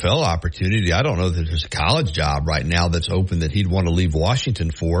an NFL opportunity. I don't know that there's a college job right now that's open that he'd want to leave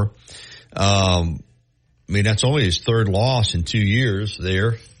Washington for. I mean, that's only his third loss in 2 years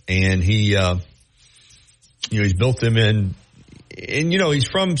there, and he, he's built them in, and he's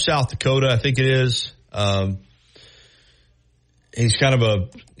from South Dakota, I think it is. He's kind of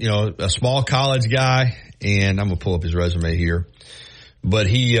a small college guy, and I'm gonna pull up his resume here, but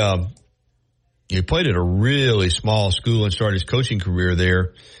he played at a really small school and started his coaching career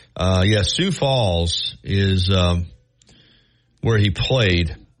there. Sioux Falls is where he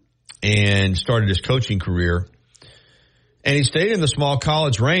played and started his coaching career. And he stayed in the small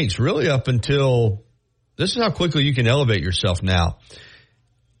college ranks really up until, this is how quickly you can elevate yourself now.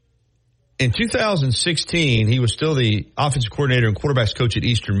 In 2016, he was still the offensive coordinator and quarterbacks coach at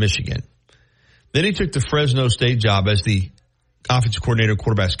Eastern Michigan. Then he took the Fresno State job as the offensive coordinator and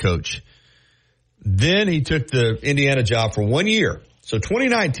quarterbacks coach. Then he took the Indiana job for 1 year. So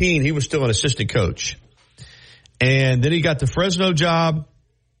 2019, he was still an assistant coach. And then he got the Fresno job,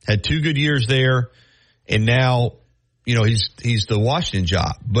 had 2 good years there, and now, he's the Washington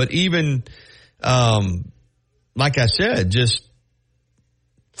job. But even, like I said, just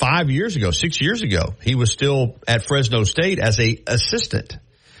 6 years ago, he was still at Fresno State as a assistant,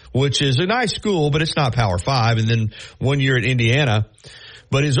 which is a nice school, but it's not Power 5. And then 1 year at Indiana.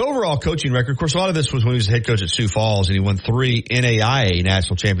 But his overall coaching record, of course, a lot of this was when he was head coach at Sioux Falls, and he won 3 NAIA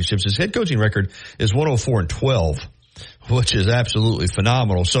national championships. His head coaching record is 104-12, which is absolutely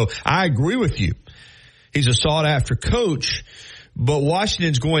phenomenal. So I agree with you. He's a sought-after coach, but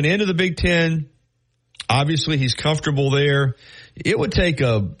Washington's going into the Big Ten. Obviously, he's comfortable there. It would take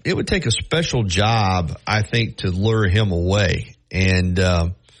a special job, I think, to lure him away. And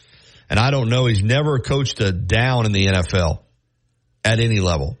I don't know. He's never coached a down in the NFL at any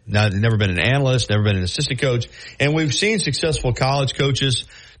level. Now, never been an analyst, never been an assistant coach. And we've seen successful college coaches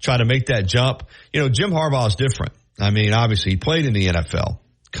try to make that jump. Jim Harbaugh is different. I mean, obviously, he played in the NFL,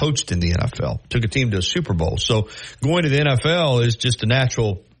 coached in the NFL, took a team to a Super Bowl. So going to the NFL is just a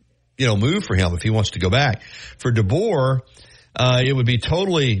natural, move for him if he wants to go back. For DeBoer, it would be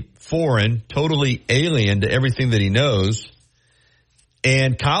totally foreign, totally alien to everything that he knows.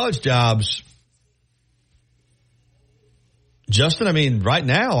 And college jobs, Justin, right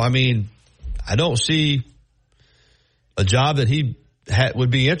now, I don't see a job that he would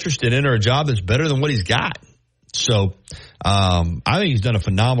be interested in or a job that's better than what he's got. So I think he's done a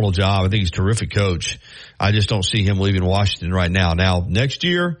phenomenal job. I think he's a terrific coach. I just don't see him leaving Washington right now. Now, next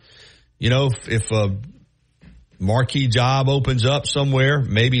year, if a marquee job opens up somewhere,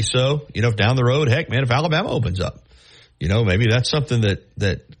 maybe so. If down the road, heck, man, if Alabama opens up, maybe that's something that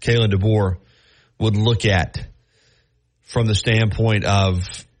Kalen DeBoer would look at from the standpoint of,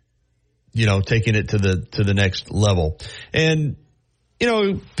 taking it to the next level. And,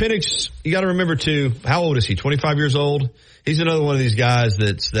 Penix, you got to remember too, how old is he? 25 years old. He's another one of these guys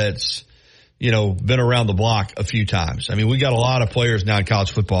that's been around the block a few times. We got a lot of players now in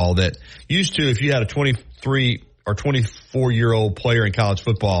college football that used to, if you had a 23 or 24-year-old player in college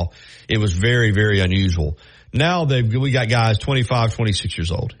football, it was very, very unusual. Now we got guys 25, 26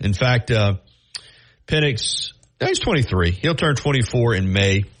 years old. In fact, Penix, he's 23. He'll turn 24 in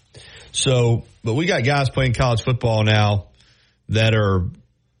May. So, but we got guys playing college football now that are,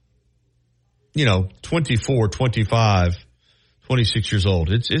 24, 25, 26 years old.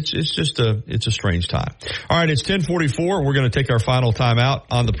 It's just a strange time. All right, it's 10:44. We're going to take our final time out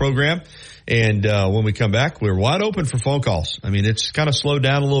on the program. And when we come back, we're wide open for phone calls. It's kind of slowed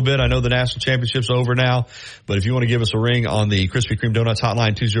down a little bit. I know the national championship's over now, but if you want to give us a ring on the Krispy Kreme Donuts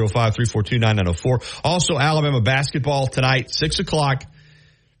hotline, 205-342-9904. Also, Alabama basketball tonight, 6 o'clock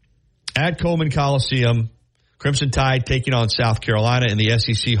at Coleman Coliseum. Crimson Tide taking on South Carolina in the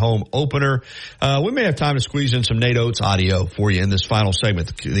SEC home opener. We may have time to squeeze in some Nate Oates audio for you in this final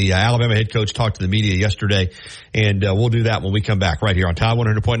segment. The Alabama head coach talked to the media yesterday, and we'll do that when we come back right here on Tide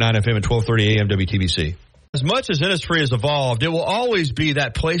 100.9 FM and 1230 AM WTBC. As much as Innisfree has evolved, it will always be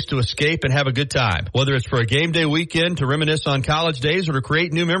that place to escape and have a good time. Whether it's for a game day weekend, to reminisce on college days, or to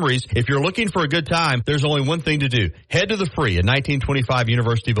create new memories, if you're looking for a good time, there's only one thing to do. Head to the Free at 1925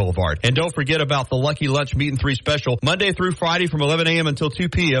 University Boulevard. And don't forget about the Lucky Lunch Meat and 3 special. Monday through Friday from 11 a.m. until 2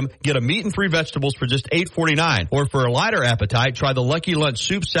 p.m. Get a meat and 3 vegetables for just $8.49. Or for a lighter appetite, try the Lucky Lunch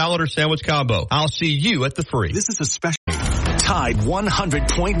soup, salad, or sandwich combo. I'll see you at the Free. This is a special Tide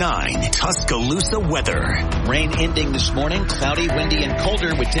 100.9 Tuscaloosa weather. Rain ending this morning, cloudy, windy, and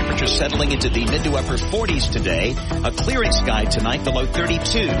colder with temperatures settling into the mid to upper 40s today. A clearing sky tonight, the low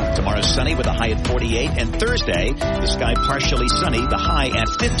 32. Tomorrow sunny with a high at 48. And Thursday, the sky partially sunny, the high at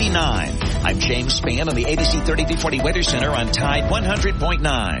 59. I'm James Spann on the ABC 3340 Weather Center on Tide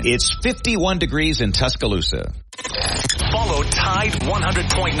 100.9. It's 51 degrees in Tuscaloosa. Follow Tide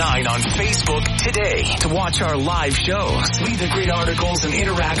 100.9 on Facebook today to watch our live shows, read the great articles, and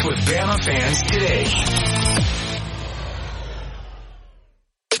interact with Bama fans today.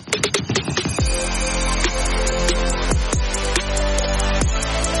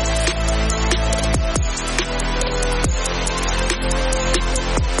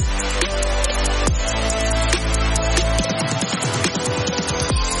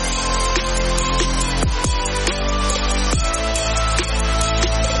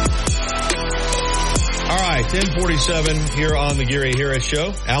 All right, 10:47 here on the Gary Harris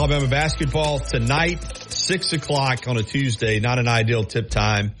Show. Alabama basketball tonight, 6 o'clock on a Tuesday. Not an ideal tip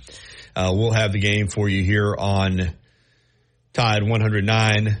time. We'll have the game for you here on Tide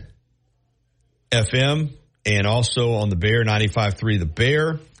 109 FM and also on the Bear 95.3 The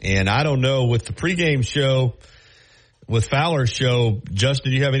Bear. And I don't know, with the pregame show, with Fowler's show,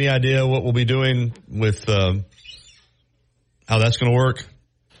 Justin, do you have any idea what we'll be doing with how that's going to work?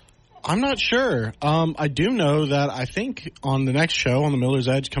 I'm not sure. I do know that I think on the next show, on the Miller's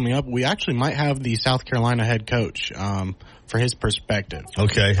Edge coming up, we actually might have the South Carolina head coach for his perspective.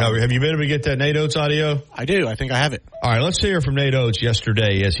 Okay. Have you been able to get that Nate Oates audio? I do. I think I have it. All right. Let's hear from Nate Oates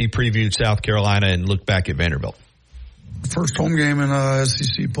yesterday as he previewed South Carolina and looked back at Vanderbilt. First home game in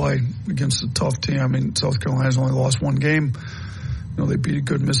SEC play against a tough team. I mean, South Carolina's only lost one game. You know, they beat a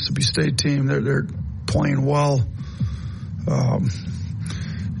good Mississippi State team. They're playing well.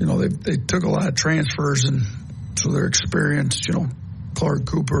 You know, they took a lot of transfers, and so they're experienced. You know, Clark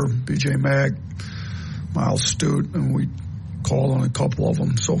Cooper, B.J. Mack, Miles Stute, and we called on a couple of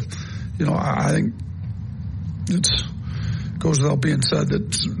them. So, you know, I think it goes without being said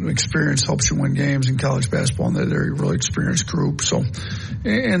that experience helps you win games in college basketball, and they're a really experienced group. So,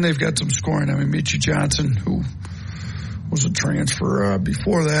 and they've got some scoring. I mean, Michie Johnson, who was a transfer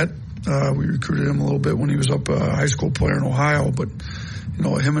before that, we recruited him a little bit when he was up a high school player in Ohio, but you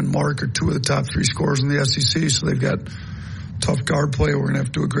know, him and Mark are two of the top 3 scorers in the SEC, so they've got tough guard play. We're going to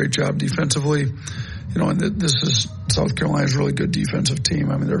have to do a great job defensively. You know, and this is South Carolina's really good defensive team.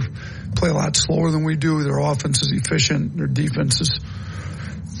 I mean, they play a lot slower than we do. Their offense is efficient. Their defense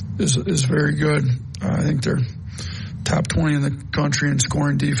is very good. I think they're top 20 in the country in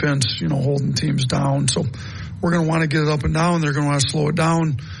scoring defense, you know, holding teams down. So we're going to want to get it up and down. They're going to want to slow it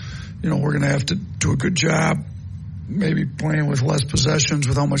down. You know, we're going to have to do a good job maybe playing with less possessions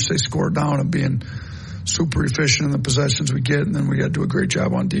with how much they score down and being super efficient in the possessions we get, and then we got to do a great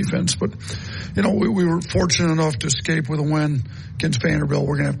job on defense. But, you know, we were fortunate enough to escape with a win against Vanderbilt.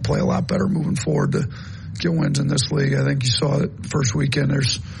 We're going to have to play a lot better moving forward to get wins in this league. I think you saw it first weekend.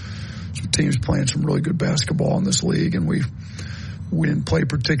 There's some teams playing some really good basketball in this league, and we didn't play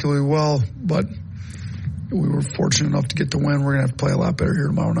particularly well, but we were fortunate enough to get the win. We're going to have to play a lot better here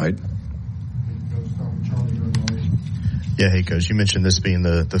tomorrow night. Yeah, hey, Coach, you mentioned this being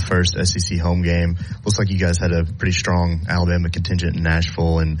the first SEC home game. Looks like you guys had a pretty strong Alabama contingent in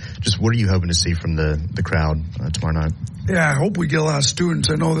Nashville. And just what are you hoping to see from the crowd tomorrow night? Yeah, I hope we get a lot of students.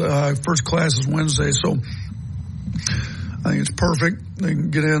 I know the first class is Wednesday, so I think it's perfect. They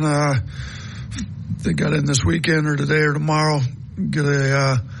can get in, they got in this weekend or today or tomorrow, get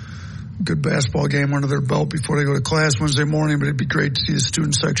a good basketball game under their belt before they go to class Wednesday morning. But it'd be great to see the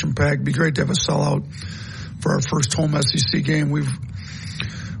student section packed. It'd be great to have a sellout for our first home SEC game. We've,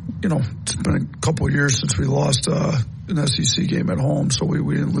 you know, it's been a couple of years since we lost an SEC game at home, so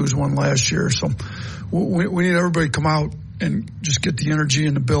we didn't lose one last year. So we need everybody to come out and just get the energy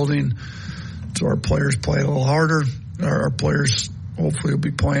in the building so our players play a little harder. Our players hopefully will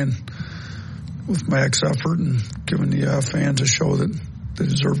be playing with max effort and giving the fans a show that they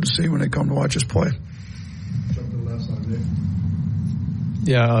deserve to see when they come to watch us play.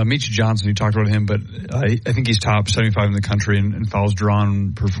 Yeah, Meechie Johnson, you talked about him, but I think he's top 75 in the country in fouls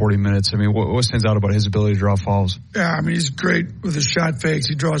drawn per 40 minutes. I mean, what stands out about his ability to draw fouls? Yeah, I mean, he's great with his shot fakes.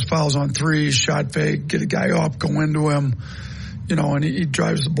 He draws fouls on threes, shot fake, get a guy up, go into him, and he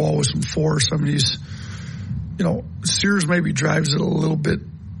drives the ball with some force. I mean, Sears maybe drives it a little bit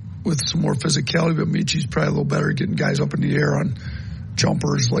with some more physicality, but Meechie's probably a little better at getting guys up in the air on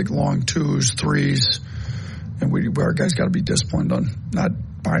jumpers like long twos, threes. And our guys got to be disciplined on not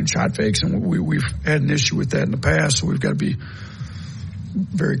buying shot fakes. And we've had an issue with that in the past, so we've got to be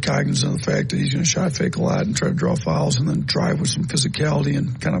very cognizant of the fact that he's going to shot fake a lot and try to draw fouls and then drive with some physicality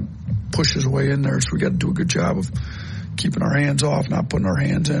and kind of push his way in there. So we got to do a good job of keeping our hands off, not putting our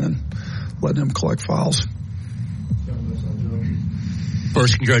hands in and letting him collect fouls.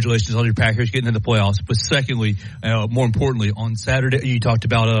 First, congratulations on your Packers getting into the playoffs. But secondly, more importantly, on Saturday you talked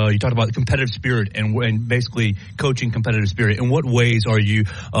about the competitive spirit and basically coaching competitive spirit. In what ways are you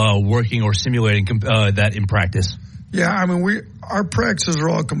working or simulating that in practice? Yeah, I mean, our practices are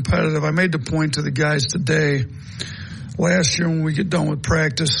all competitive. I made the point to the guys today. Last year when we get done with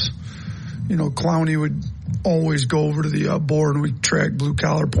practice, Clowney would always go over to the board and we'd track blue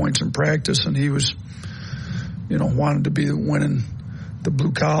collar points in practice, and he was, wanted to be winning the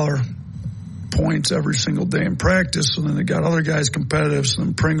blue collar points every single day in practice. And then they got other guys competitive, so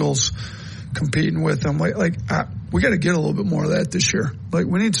then Pringle's competing with them. We got to get a little bit more of that this year.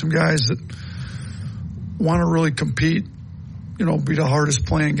 We need some guys that want to really compete, be the hardest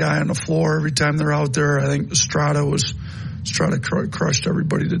playing guy on the floor every time they're out there. I think Estrada crushed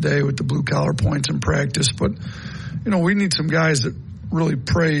everybody today with the blue collar points in practice. But, we need some guys that really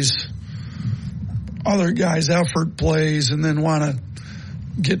praise other guys' effort plays and then want to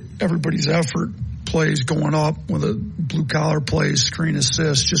get everybody's effort plays going up with a blue collar plays, screen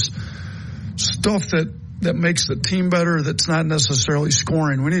assists, just stuff that makes the team better. That's not necessarily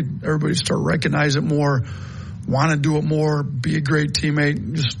scoring. We need everybody to start recognize it more, want to do it more, be a great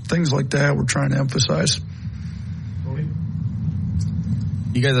teammate, just things like that we're trying to emphasize.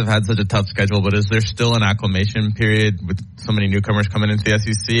 You guys have had such a tough schedule, but is there still an acclimation period with so many newcomers coming into the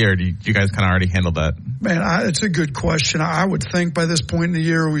SEC, or do you guys kind of already handle that? Man, it's a good question. I would think by this point in the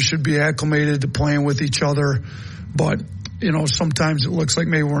year we should be acclimated to playing with each other, but sometimes it looks like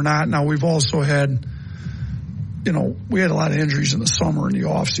maybe we're not. Now we've also had, we had a lot of injuries in the summer and the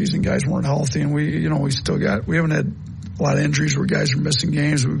off season. Guys weren't healthy, and we haven't had a lot of injuries where guys are missing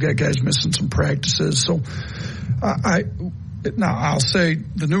games. We've got guys missing some practices. So now, I'll say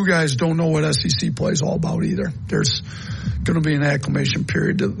the new guys don't know what SEC play is all about either. There's going to be an acclimation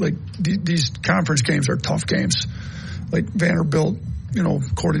period. These conference games are tough games. Like Vanderbilt,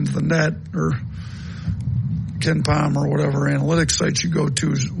 according to the net or Ken Palm or whatever analytics site you go to,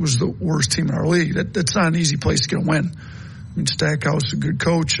 was the worst team in our league. That's not an easy place to get a win. I mean, Stackhouse is a good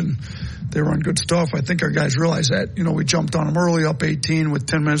coach, and they run good stuff. I think our guys realize that. We jumped on them early, up 18 with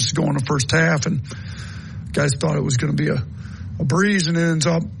 10 minutes to go in the first half, and guys thought it was going to be a breeze, and it ends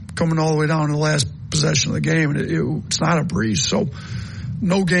up coming all the way down to the last possession of the game, and it's not a breeze. So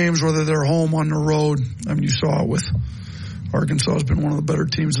no games, whether they're home, on the road. I mean, you saw it with Arkansas has been one of the better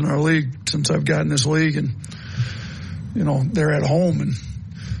teams in our league since I've gotten this league, and they're at home and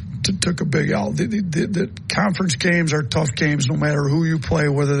took a big L. The conference games are tough games no matter who you play,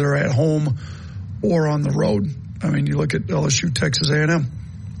 whether they're at home or on the road. I mean, you look at LSU, Texas A&M,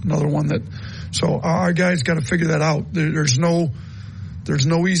 another one that. So our guys got to figure that out. There's no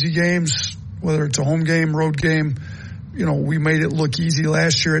easy games, whether it's a home game, road game. We made it look easy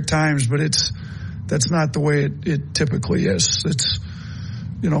last year at times, but that's not the way it typically is. It's,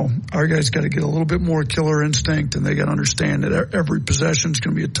 our guys got to get a little bit more killer instinct, and they got to understand that every possession is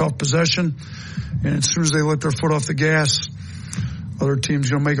going to be a tough possession. And as soon as they let their foot off the gas, other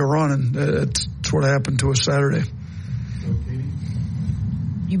teams going to make a run, and that's what happened to us Saturday.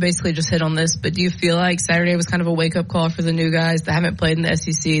 You basically just hit on this, but do you feel like Saturday was kind of a wake-up call for the new guys that haven't played in the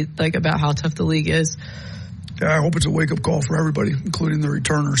SEC, about how tough the league is? Yeah, I hope it's a wake-up call for everybody, including the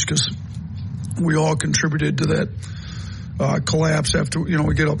returners, because we all contributed to that collapse after,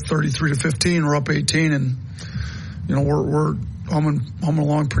 we get up 33-15, we're up 18, and, we're humming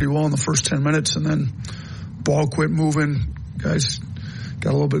along pretty well in the first 10 minutes, and then ball quit moving. Guys got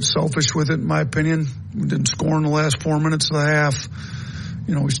a little bit selfish with it, in my opinion. We didn't score in the last 4 minutes of the half.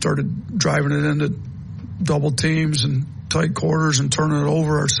 We started driving it into double teams and tight quarters and turning it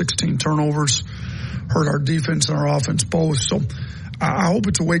over. Our 16 turnovers hurt our defense and our offense both. So I hope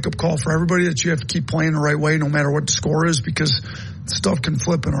it's a wake-up call for everybody that you have to keep playing the right way no matter what the score is, because stuff can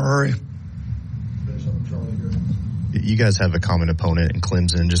flip in a hurry. you guys have a common opponent in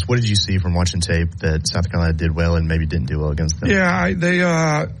Clemson. Just what did you see from watching tape that South Carolina did well and maybe didn't do well against them?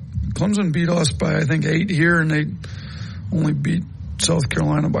 Yeah, Clemson beat us by, I think, 8 here, and they only beat South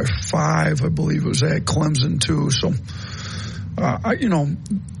Carolina by 5. I believe it was at Clemson, too. So,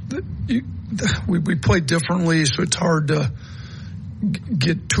 we play differently, so it's hard to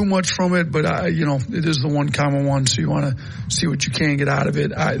get too much from it, but it is the one common one, so you want to see what you can get out of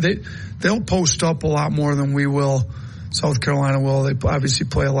it. They'll post up a lot more than we will. South Carolina will. They obviously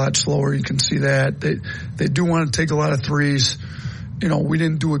play a lot slower. You can see that. They do want to take a lot of threes. We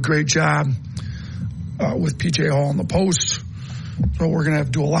didn't do a great job with PJ Hall in the post, so we're going to have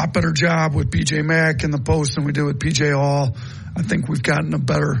to do a lot better job with BJ Mack in the post than we did with PJ Hall. I think we've gotten a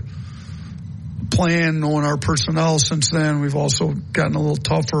better plan knowing our personnel since then. We've also gotten a little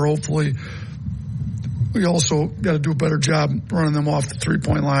tougher, hopefully. We also got to do a better job running them off the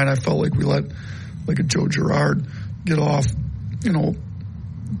three-point line. I felt like we let a Joe Girard get off,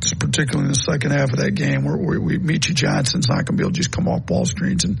 particularly in the second half of that game where Michi Johnson's not going to be able to just come off ball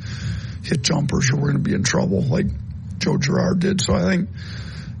screens and hit jumpers, or we're going to be in trouble like Joe Girard did. So I think,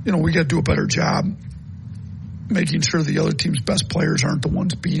 we got to do a better job making sure the other team's best players aren't the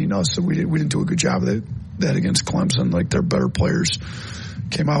ones beating us. So we didn't do a good job of that against Clemson. Like, their better players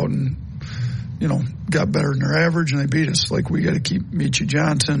came out and, got better than their average, and they beat us. Like, we got to keep Michi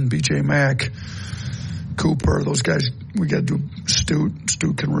Johnson, BJ Mack, Cooper, those guys. We got to do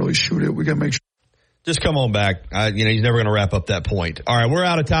Stute can really shoot it. We got to make sure. Just come on back. He's never going to wrap up that point. All right, we're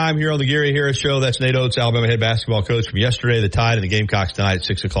out of time here on the Gary Harris Show. That's Nate Oates, Alabama head basketball coach from yesterday, the Tide and the Gamecocks tonight at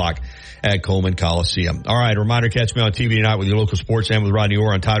 6 o'clock at Coleman Coliseum. All right, a reminder, catch me on TV tonight with your local sports and with Rodney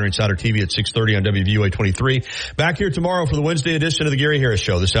Orr on Tider Insider TV at 6:30 on WVUA 23. Back here tomorrow for the Wednesday edition of the Gary Harris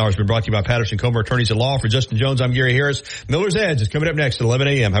Show. This hour has been brought to you by Patterson Comer Attorneys at Law. For Justin Jones, I'm Gary Harris. Miller's Edge is coming up next at 11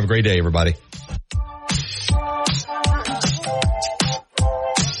 a.m. Have a great day, everybody.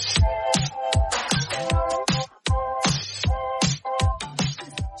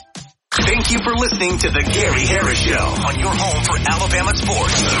 Thank you for listening to the Gary Harris Show on your home for Alabama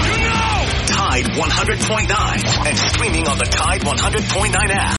sports. Tide 100.9 and streaming on the Tide 100.9 app.